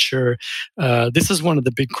crime literature, this is one of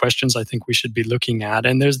the big questions I think we should be looking at.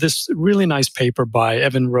 And there's this really nice paper by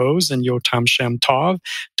Evan Rose and Yotam Shem Tov,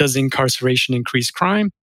 Does Incarceration Increase Crime?,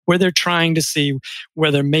 where they're trying to see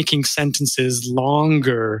whether making sentences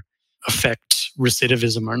longer affect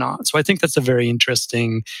recidivism or not. So I think that's a very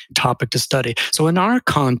interesting topic to study. So in our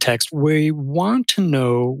context, we want to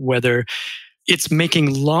know whether it's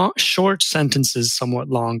making short sentences somewhat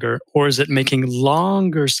longer, or is it making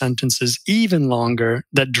longer sentences even longer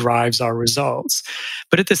that drives our results?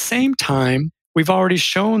 But at the same time, we've already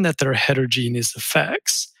shown that there are heterogeneous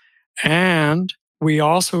effects. And we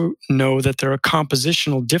also know that there are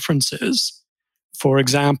compositional differences. For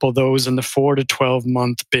example, those in the 4 to 12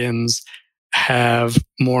 month bins have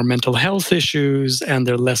more mental health issues and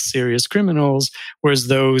they're less serious criminals, whereas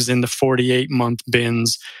those in the 48 month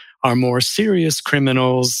bins are more serious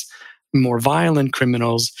criminals, more violent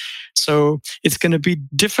criminals. So it's going to be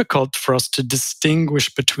difficult for us to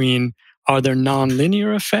distinguish between, are there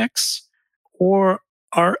nonlinear effects, or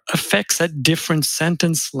are effects at different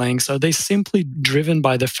sentence lengths, are they simply driven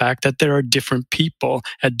by the fact that there are different people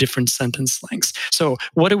at different sentence lengths? So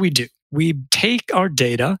what do? We take our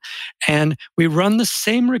data and we run the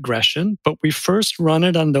same regression, but we first run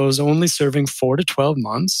it on those only serving 4 to 12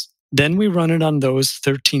 months. Then we run it on those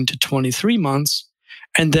 13 to 23 months.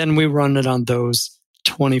 And then we run it on those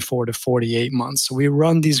 24 to 48 months. So we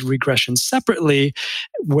run these regressions separately,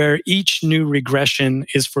 where each new regression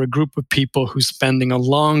is for a group of people who's spending a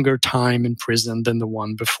longer time in prison than the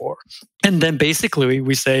one before. And then basically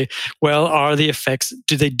we say, well, are the effects,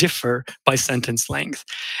 do they differ by sentence length?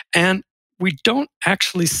 And we don't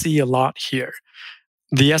actually see a lot here.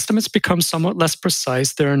 The estimates become somewhat less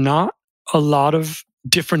precise. There are not a lot of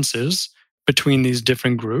differences between these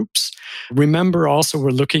different groups. Remember also, we're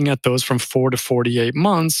looking at those from 4 to 48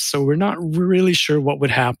 months, so we're not really sure what would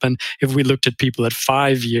happen if we looked at people at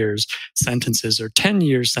 5 years sentences or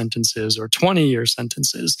 10-year sentences or 20-year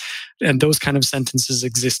sentences. And those kind of sentences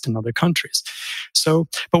exist in other countries. So,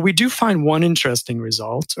 but we do find one interesting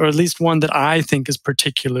result, or at least one that I think is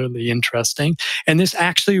particularly interesting. And this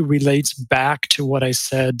actually relates back to what I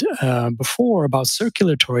said before about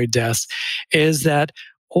circulatory deaths, is that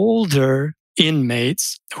older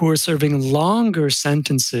inmates who are serving longer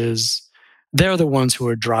sentences, they're the ones who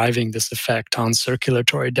are driving this effect on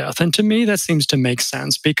circulatory death. And to me, that seems to make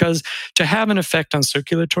sense, because to have an effect on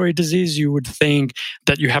circulatory disease, you would think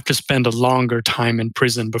that you have to spend a longer time in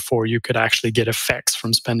prison before you could actually get effects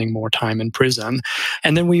from spending more time in prison.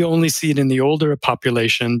 And then we only see it in the older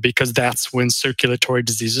population because that's when circulatory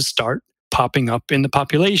diseases start popping up in the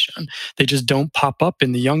population. They just don't pop up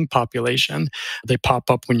in the young population. They pop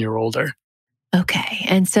up when you're older. Okay.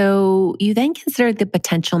 And so you then consider the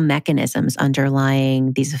potential mechanisms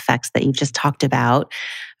underlying these effects that you've just talked about.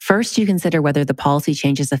 First, you consider whether the policy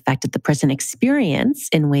changes affected the prison experience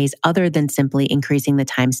in ways other than simply increasing the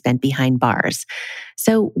time spent behind bars.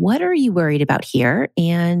 So what are you worried about here,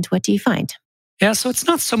 and what do you find? Yeah, so it's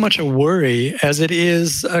not so much a worry as it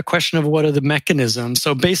is a question of what are the mechanisms.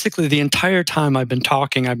 So basically, the entire time I've been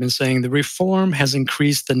talking, I've been saying the reform has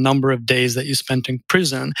increased the number of days that you spent in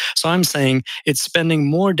prison. So I'm saying it's spending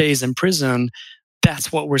more days in prison.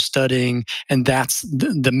 That's what we're studying, and that's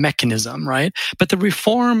the mechanism, right? But the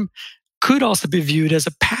reform could also be viewed as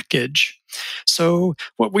a package. So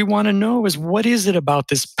what we want to know is, what is it about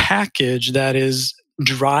this package that is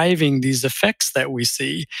driving these effects that we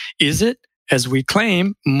see? Is it, as we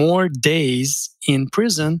claim, more days in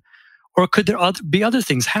prison, Or could there be other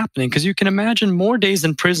things happening? Because you can imagine more days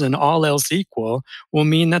in prison, all else equal, will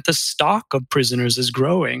mean that the stock of prisoners is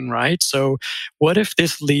growing, right? So what if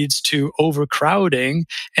this leads to overcrowding?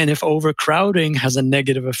 And if overcrowding has a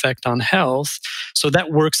negative effect on health, so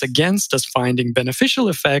that works against us finding beneficial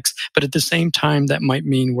effects, but at the same time, that might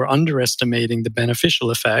mean we're underestimating the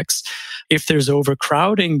beneficial effects. If there's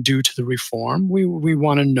overcrowding due to the reform, we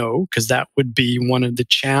want to know, because that would be one of the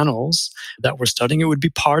channels that we're studying. It would be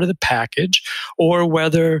part of the package, or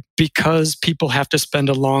whether because people have to spend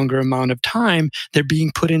a longer amount of time, they're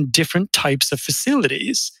being put in different types of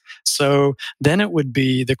facilities. So then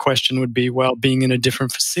the question would be, well, being in a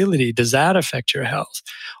different facility, does that affect your health?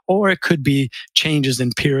 Or it could be changes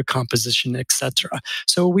in peer composition, etc.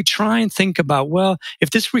 So we try and think about, well,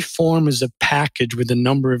 if this reform is a package with a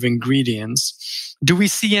number of ingredients, do we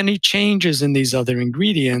see any changes in these other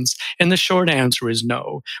ingredients? And the short answer is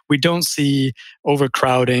no. We don't see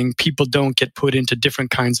overcrowding. People don't get put into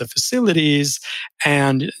different kinds of facilities.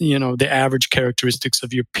 And, the average characteristics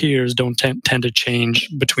of your peers don't tend to change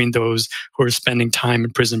between those who are spending time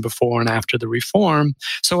in prison before and after the reform.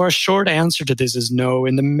 So our short answer to this is no.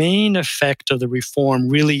 And the main effect of the reform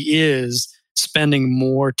really is spending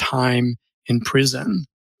more time in prison.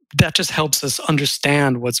 That just helps us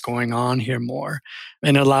understand what's going on here more,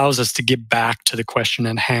 and allows us to get back to the question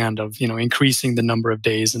at hand of, increasing the number of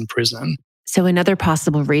days in prison. So another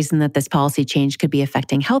possible reason that this policy change could be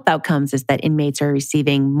affecting health outcomes is that inmates are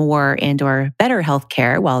receiving more and or better health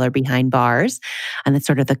care while they're behind bars. And that's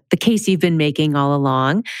sort of the case you've been making all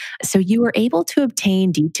along. So you were able to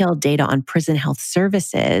obtain detailed data on prison health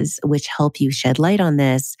services, which help you shed light on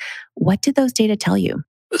this. What did those data tell you?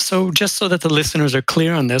 So just so that the listeners are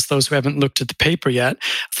clear on this, those who haven't looked at the paper yet,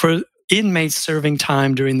 for inmates serving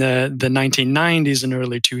time during the 1990s and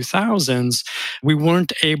early 2000s, we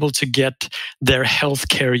weren't able to get their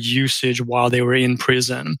healthcare usage while they were in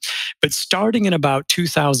prison. But starting in about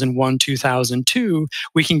 2001, 2002,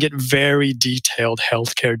 we can get very detailed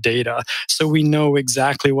healthcare data. So we know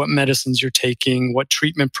exactly what medicines you're taking, what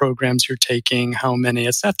treatment programs you're taking, how many,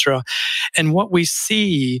 etc. And what we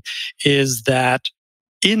see is that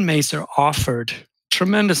inmates are offered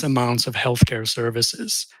tremendous amounts of healthcare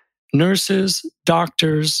services. Nurses,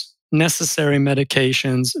 doctors, necessary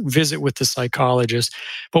medications, visit with the psychologist.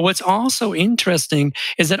 But what's also interesting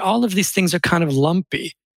is that all of these things are kind of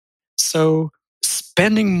lumpy. So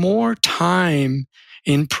spending more time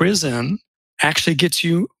in prison actually gets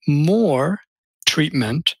you more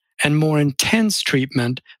treatment and more intense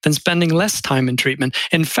treatment than spending less time in treatment.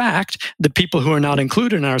 In fact, the people who are not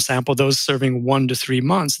included in our sample, those serving 1 to 3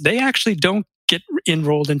 months, they actually don't get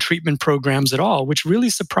enrolled in treatment programs at all, which really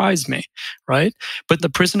surprised me, right? But the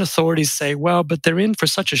prison authorities say, well, but they're in for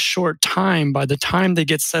such a short time. By the time they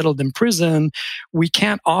get settled in prison, we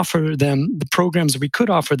can't offer them, the programs we could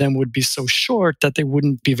offer them would be so short that they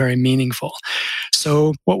wouldn't be very meaningful.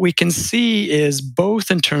 So what we can see is both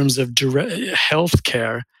in terms of health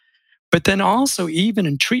care, but then also even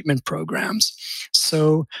in treatment programs.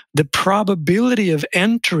 So the probability of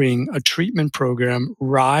entering a treatment program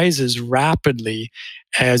rises rapidly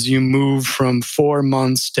as you move from 4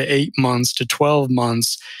 months to 8 months to 12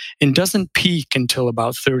 months, and doesn't peak until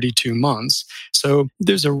about 32 months. So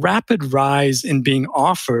there's a rapid rise in being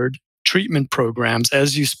offered treatment programs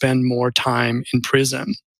as you spend more time in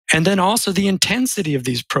prison. And then also the intensity of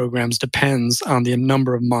these programs depends on the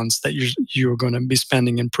number of months that you're going to be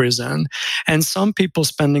spending in prison. And some people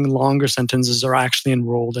spending longer sentences are actually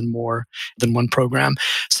enrolled in more than one program.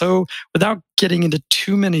 So without getting into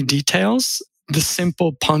too many details, the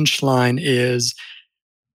simple punchline is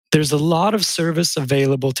there's a lot of service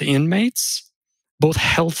available to inmates, both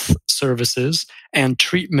health services and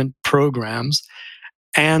treatment programs.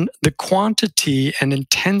 And the quantity and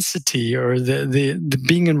intensity, or the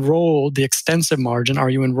being enrolled, the extensive margin, are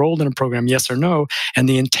you enrolled in a program, yes or no? And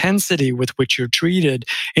the intensity with which you're treated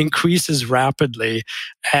increases rapidly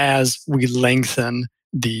as we lengthen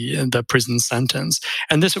the prison sentence.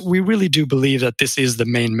 And this, we really do believe that this is the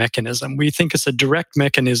main mechanism. We think it's a direct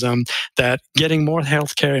mechanism that getting more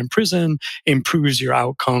healthcare in prison improves your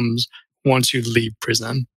outcomes once you leave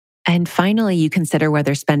prison. And finally, you consider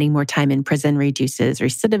whether spending more time in prison reduces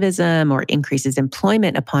recidivism or increases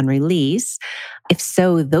employment upon release. If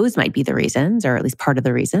so, those might be the reasons, or at least part of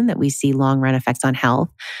the reason, that we see long-run effects on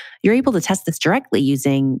health. You're able to test this directly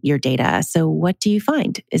using your data. So what do you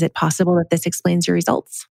find? Is it possible that this explains your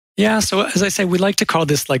results? Yeah, so as I say, we like to call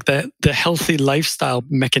this like the healthy lifestyle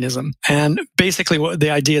mechanism. And basically what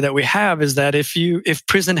the idea that we have is that if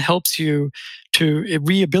prison helps you it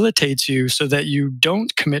rehabilitates you so that you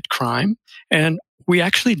don't commit crime, and we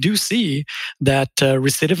actually do see that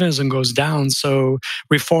recidivism goes down. So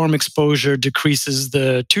reform exposure decreases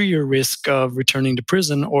the 2-year risk of returning to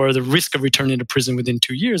prison, or the risk of returning to prison within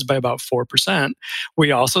 2 years, by about 4%.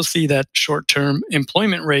 We also see that short-term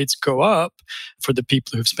employment rates go up for the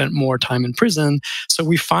people who've spent more time in prison. So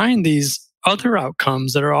we find these other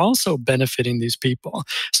outcomes that are also benefiting these people.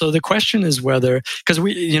 So the question is whether, because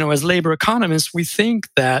we, as labor economists, we think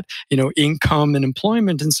that, income and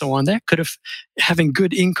employment and so on, that having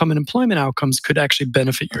good income and employment outcomes could actually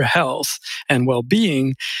benefit your health and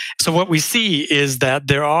well-being. So what we see is that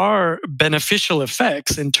there are beneficial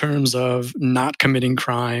effects in terms of not committing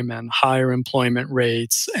crime and higher employment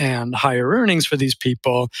rates and higher earnings for these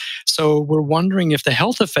people. So we're wondering if the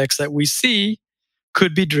health effects that we see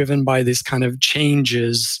could be driven by these kind of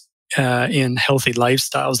changes in healthy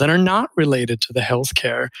lifestyles that are not related to the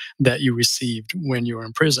healthcare that you received when you were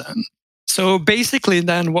in prison. So basically,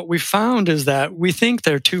 then what we found is that we think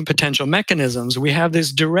there are two potential mechanisms. We have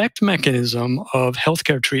this direct mechanism of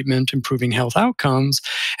healthcare treatment improving health outcomes,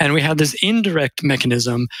 and we have this indirect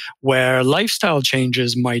mechanism where lifestyle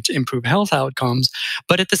changes might improve health outcomes.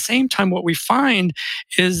 But at the same time, what we find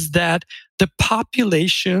is that the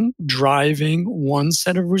population driving one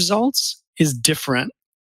set of results is different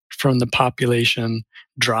from the population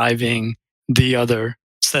driving the other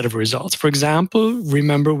set of results. For example,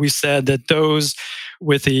 remember we said that those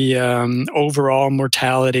with the overall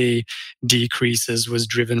mortality decreases was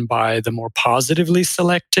driven by the more positively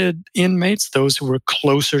selected inmates, those who were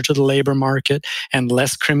closer to the labor market and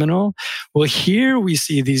less criminal. Well, here we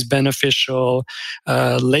see these beneficial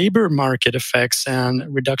labor market effects and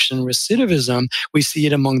reduction in recidivism. We see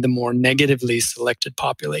it among the more negatively selected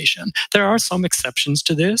population. There are some exceptions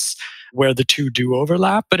to this, where the two do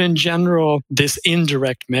overlap. But in general, this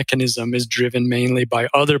indirect mechanism is driven mainly by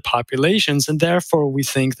other populations. And therefore, we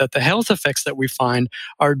think that the health effects that we find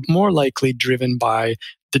are more likely driven by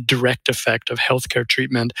the direct effect of healthcare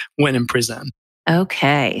treatment when in prison.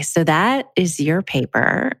 Okay, so that is your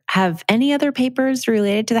paper. Have any other papers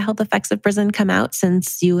related to the health effects of prison come out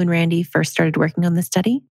since you and Randy first started working on this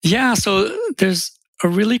study? Yeah, so there's a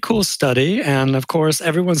really cool study. And of course,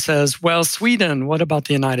 everyone says, well, Sweden, what about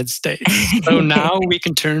the United States? So now we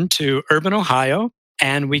can turn to Urban, Ohio,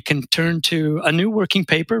 and we can turn to a new working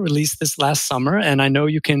paper released this last summer. And I know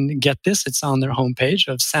you can get this. It's on their homepage,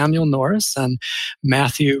 of Samuel Norris and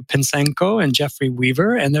Matthew Pensenko and Jeffrey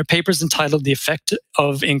Weaver. And their paper is entitled The Effect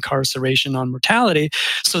of Incarceration on Mortality.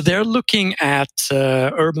 So they're looking at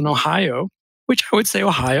Urban, Ohio, which I would say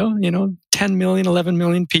Ohio, 10 million, 11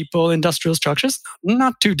 million people, industrial structures,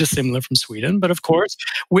 not too dissimilar from Sweden, but of course,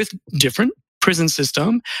 with different prison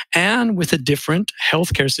system and with a different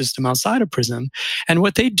healthcare system outside of prison. And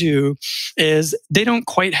what they do is they don't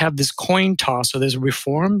quite have this coin toss or this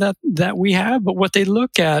reform that we have, but what they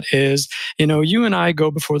look at is, you and I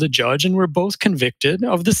go before the judge and we're both convicted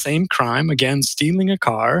of the same crime, again, stealing a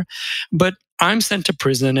car, but I'm sent to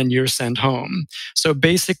prison and you're sent home. So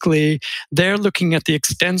basically, they're looking at the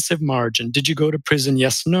extensive margin. Did you go to prison?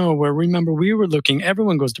 Yes, no. Where remember,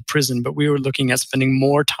 everyone goes to prison, but we were looking at spending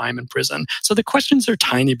more time in prison. So the questions are a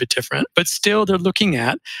tiny bit different, but still they're looking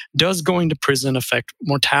at, does going to prison affect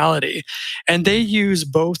mortality? And they use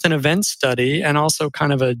both an event study and also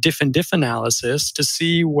kind of a diff and diff analysis to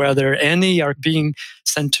see whether any are being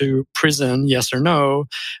sent to prison, yes or no,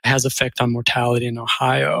 has effect on mortality in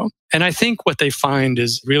Ohio. And I think what they find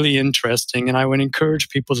is really interesting, and I would encourage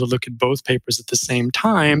people to look at both papers at the same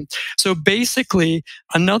time. So basically,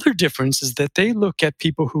 another difference is that they look at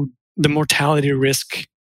people who the mortality risk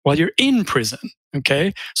while you're in prison,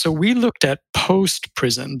 okay? So we looked at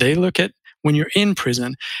post-prison. They look at when you're in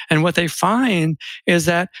prison. And what they find is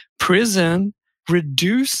that prison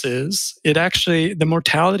reduces it, actually the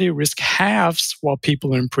mortality risk halves while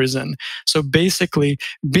people are in prison. So basically,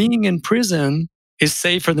 being in prison is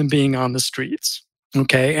safer than being on the streets.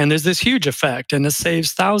 Okay. And there's this huge effect, and it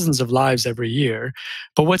saves thousands of lives every year.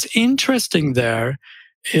 But what's interesting there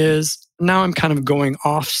is, now I'm kind of going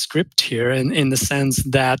off script here in the sense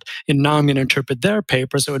that now I'm going to interpret their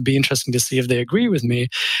paper. So it would be interesting to see if they agree with me.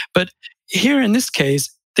 But here in this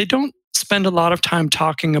case, they don't spend a lot of time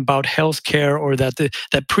talking about healthcare or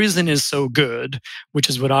that prison is so good, which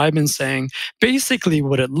is what I've been saying. Basically,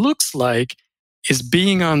 what it looks like is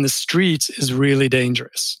being on the streets is really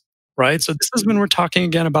dangerous, right? So this is when we're talking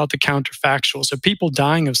again about the counterfactual. So people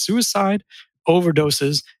dying of suicide,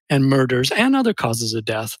 overdoses, and murders, and other causes of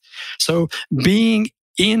death. So being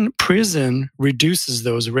in prison reduces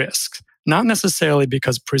those risks. Not necessarily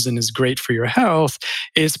because prison is great for your health,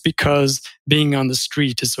 it's because being on the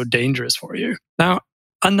street is so dangerous for you. Now,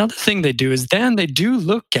 another thing they do is then they do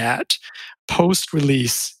look at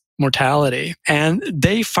post-release mortality. And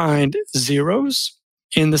they find zeros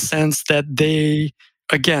in the sense that they,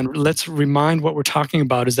 again, let's remind what we're talking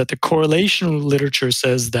about is that the correlational literature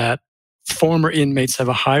says that former inmates have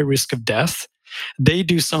a high risk of death. They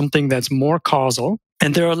do something that's more causal,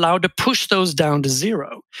 and they're allowed to push those down to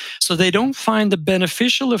zero. So they don't find the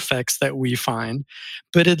beneficial effects that we find,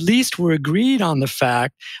 but at least we're agreed on the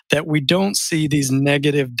fact that we don't see these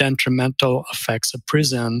negative detrimental effects of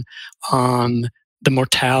prison on the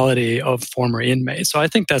mortality of former inmates. So I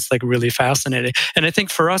think that's like really fascinating. And I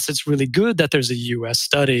think for us, it's really good that there's a US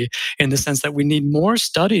study in the sense that we need more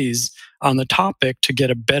studies on the topic to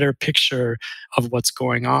get a better picture of what's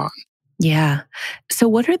going on. Yeah. So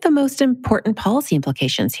what are the most important policy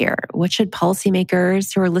implications here? What should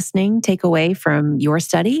policymakers who are listening take away from your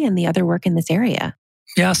study and the other work in this area?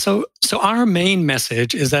 Yeah, so our main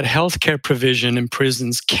message is that healthcare provision in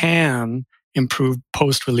prisons can improve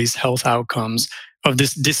post-release health outcomes of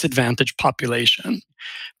this disadvantaged population.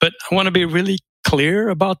 But I want to be really clear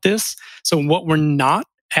about this. So what we're not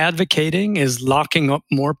advocating is locking up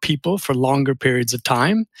more people for longer periods of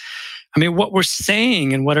time. I mean, what we're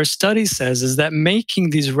saying and what our study says is that making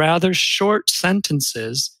these rather short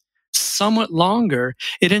sentences somewhat longer,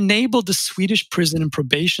 it enabled the Swedish Prison and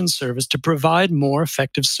Probation Service to provide more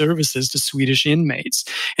effective services to Swedish inmates.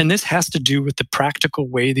 And this has to do with the practical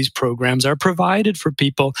way these programs are provided for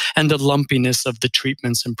people and the lumpiness of the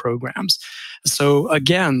treatments and programs. So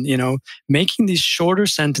again, making these shorter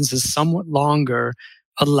sentences somewhat longer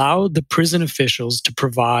allowed the prison officials to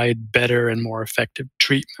provide better and more effective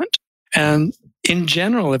treatment. And in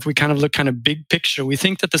general, if we kind of look kind of big picture, we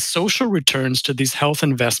think that the social returns to these health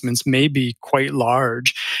investments may be quite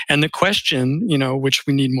large. And the question, which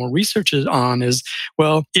we need more research on is,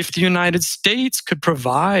 well, if the United States could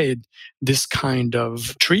provide this kind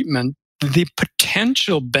of treatment, the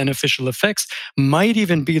potential beneficial effects might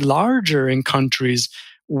even be larger in countries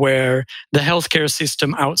where the healthcare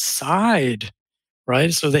system outside,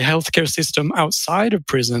 right? So the healthcare system outside of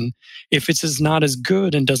prison, if it is not as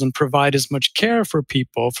good and doesn't provide as much care for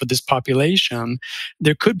people, for this population,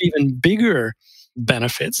 there could be even bigger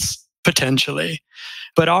benefits potentially.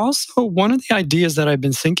 But also one of the ideas that I've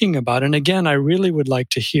been thinking about, and again, I really would like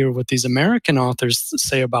to hear what these American authors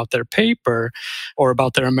say about their paper or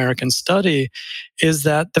about their American study, is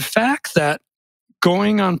that the fact that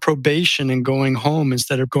going on probation and going home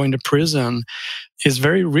instead of going to prison is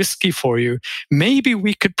very risky for you. Maybe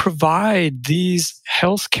we could provide these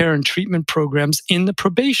healthcare and treatment programs in the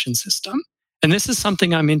probation system. And this is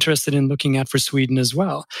something I'm interested in looking at for Sweden as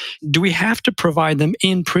well. Do we have to provide them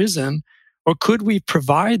in prison, or could we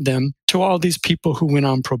provide them to all these people who went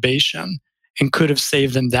on probation and could have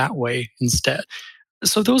saved them that way instead?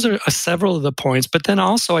 So those are several of the points. But then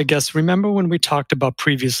also, I guess, remember when we talked about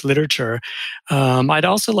previous literature, I'd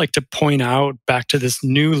also like to point out back to this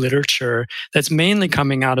new literature that's mainly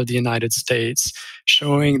coming out of the United States,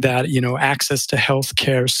 showing that, access to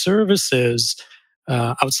healthcare services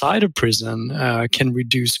outside of prison can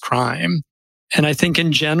reduce crime. And I think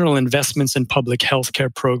in general, investments in public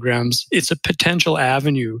healthcare programs, it's a potential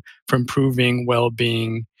avenue for improving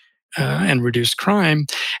well-being and reduce crime.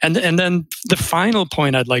 And then the final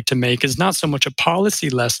point I'd like to make is not so much a policy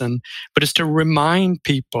lesson, but is to remind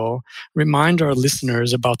our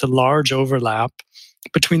listeners about the large overlap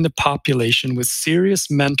between the population with serious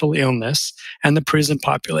mental illness and the prison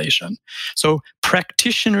population. So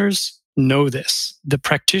practitioners know this. The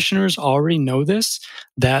practitioners already know this,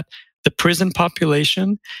 that the prison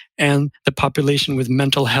population and the population with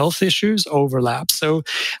mental health issues overlap. So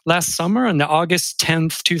last summer, on the August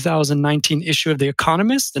 10th, 2019 issue of The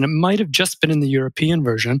Economist, and it might have just been in the European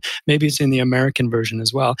version, maybe it's in the American version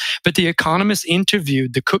as well, but The Economist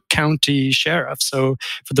interviewed the Cook County sheriff. So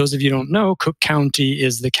for those of you who don't know, Cook County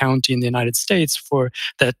is the county in the United States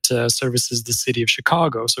that services the city of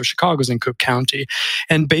Chicago. So Chicago's in Cook County.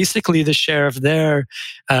 And basically the sheriff there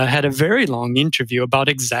had a very long interview about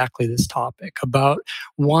exactly this topic, about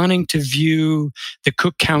wanting to view the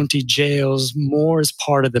Cook County jails more as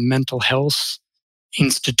part of the mental health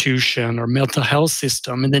institution or mental health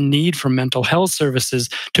system, and the need for mental health services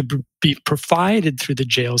to be provided through the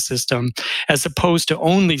jail system, as opposed to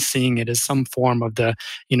only seeing it as some form of the,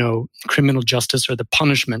 criminal justice or the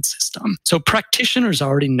punishment system. So practitioners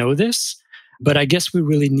already know this, but I guess we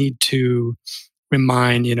really need to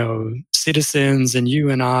remind, citizens and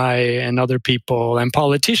you and I and other people and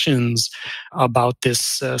politicians about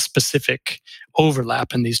this specific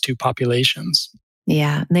overlap in these two populations.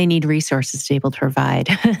 Yeah, they need resources to be able to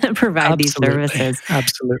provide these services.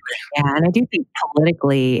 Absolutely. Yeah, and I do think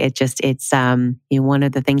politically, it's one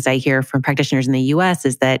of the things I hear from practitioners in the U.S.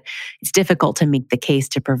 is that it's difficult to make the case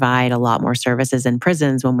to provide a lot more services in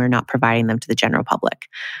prisons when we're not providing them to the general public,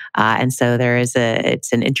 and so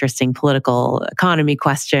it's an interesting political economy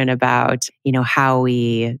question about how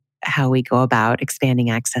we go about expanding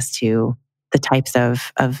access to the types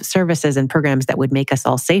of services and programs that would make us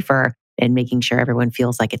all safer, and making sure everyone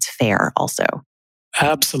feels like it's fair also.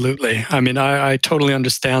 Absolutely. I mean, I totally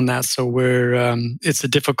understand that. So it's a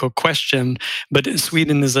difficult question, but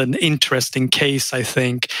Sweden is an interesting case, I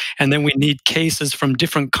think. And then we need cases from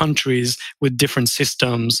different countries with different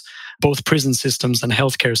systems, both prison systems and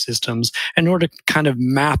healthcare systems, in order to kind of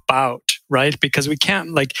map out, right? Because we can't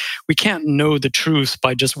know the truth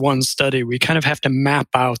by just one study. We kind of have to map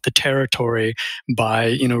out the territory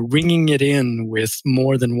by, ringing it in with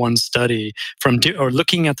more than one study or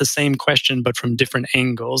looking at the same question, but from different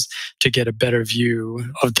angles to get a better view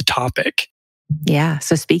of the topic. Yeah.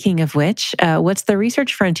 So speaking of which, what's the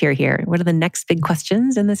research frontier here? What are the next big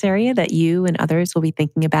questions in this area that you and others will be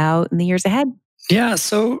thinking about in the years ahead? Yeah.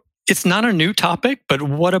 So it's not a new topic, but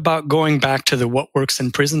what about going back to the what works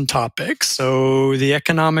in prison topic? So the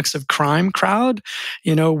economics of crime crowd,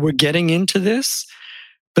 we're getting into this,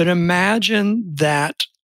 but imagine that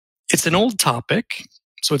it's an old topic.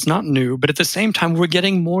 So it's not new, but at the same time, we're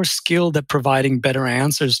getting more skilled at providing better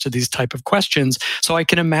answers to these type of questions. So I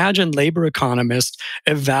can imagine labor economists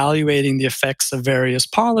evaluating the effects of various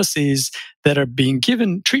policies that are being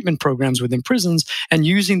given treatment programs within prisons and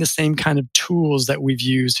using the same kind of tools that we've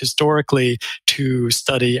used historically to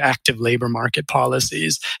study active labor market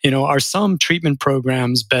policies. Are some treatment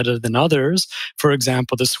programs better than others? For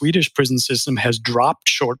example, the Swedish prison system has dropped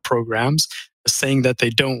short programs, saying that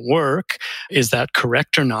they don't work. Is that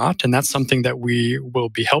correct or not? And that's something that we will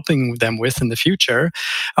be helping them with in the future.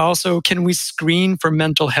 Also, can we screen for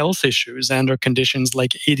mental health issues and/or conditions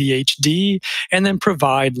like ADHD and then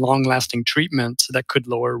provide long-lasting treatment that could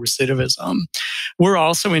lower recidivism? We're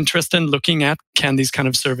also interested in looking at, can these kind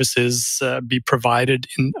of services be provided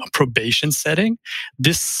in a probation setting?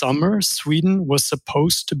 This summer, Sweden was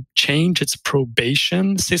supposed to change its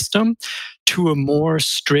probation system to a more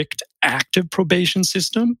strict active probation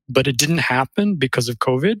system, but it didn't happen because of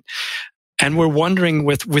COVID. And we're wondering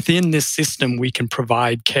within this system, we can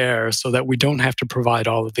provide care so that we don't have to provide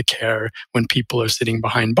all of the care when people are sitting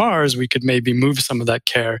behind bars. We could maybe move some of that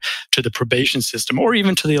care to the probation system or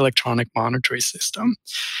even to the electronic monitoring system.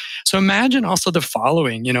 So imagine also the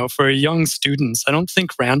following, for young students. I don't think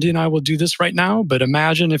Randy and I will do this right now, but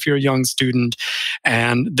imagine if you're a young student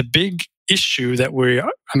and the big issue that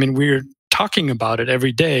we're talking about it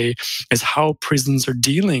every day is how prisons are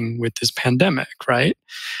dealing with this pandemic, right?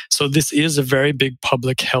 So this is a very big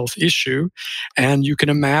public health issue. And you can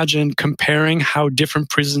imagine comparing how different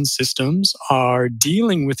prison systems are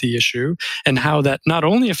dealing with the issue and how that not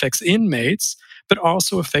only affects inmates, but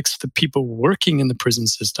also affects the people working in the prison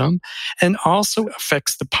system and also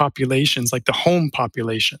affects the populations, like the home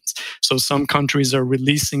populations. So some countries are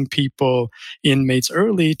releasing inmates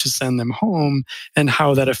early to send them home, and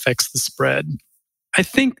how that affects the spread. I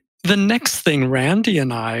think the next thing Randy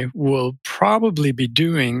and I will probably be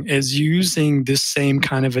doing is using this same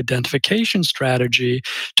kind of identification strategy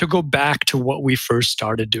to go back to what we first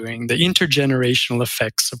started doing, the intergenerational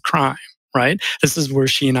effects of crime. Right? This is where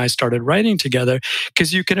she and I started writing together,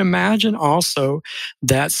 because you can imagine also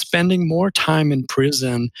that spending more time in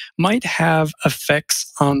prison might have effects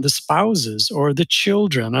on the spouses or the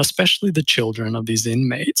children, especially the children of these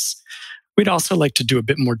inmates. We'd also like to do a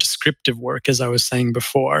bit more descriptive work, as I was saying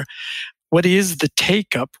before. What is the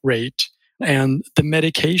take-up rate and the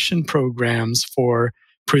medication programs for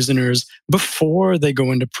prisoners before they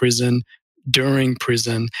go into prison, during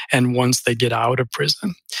prison, and once they get out of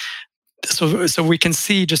prison? So we can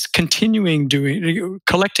see just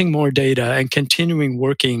collecting more data and continuing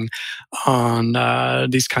working on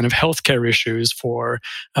these kind of healthcare issues for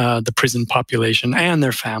the prison population and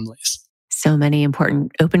their families. So many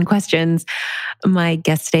important open questions. My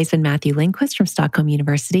guest today has been Matthew Lindquist from Stockholm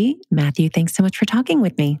University. Matthew, thanks so much for talking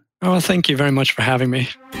with me. Oh, thank you very much for having me.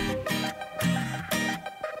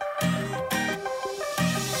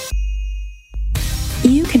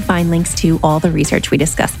 You can find links to all the research we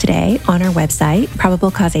discussed today on our website,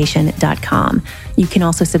 probablecausation.com. You can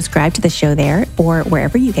also subscribe to the show there or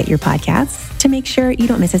wherever you get your podcasts to make sure you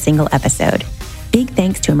don't miss a single episode. Big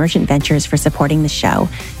thanks to Emergent Ventures for supporting the show,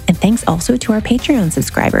 and thanks also to our Patreon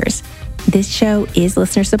subscribers. This show is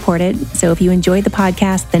listener supported, so if you enjoyed the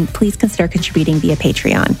podcast, then please consider contributing via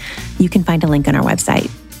Patreon. You can find a link on our website.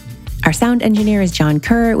 Our sound engineer is John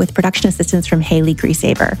Kerr, with production assistance from Haley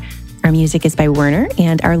Griesaber. Our music is by Werner,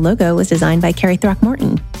 and our logo was designed by Carrie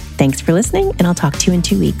Throckmorton. Thanks for listening, and I'll talk to you in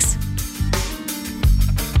 2 weeks.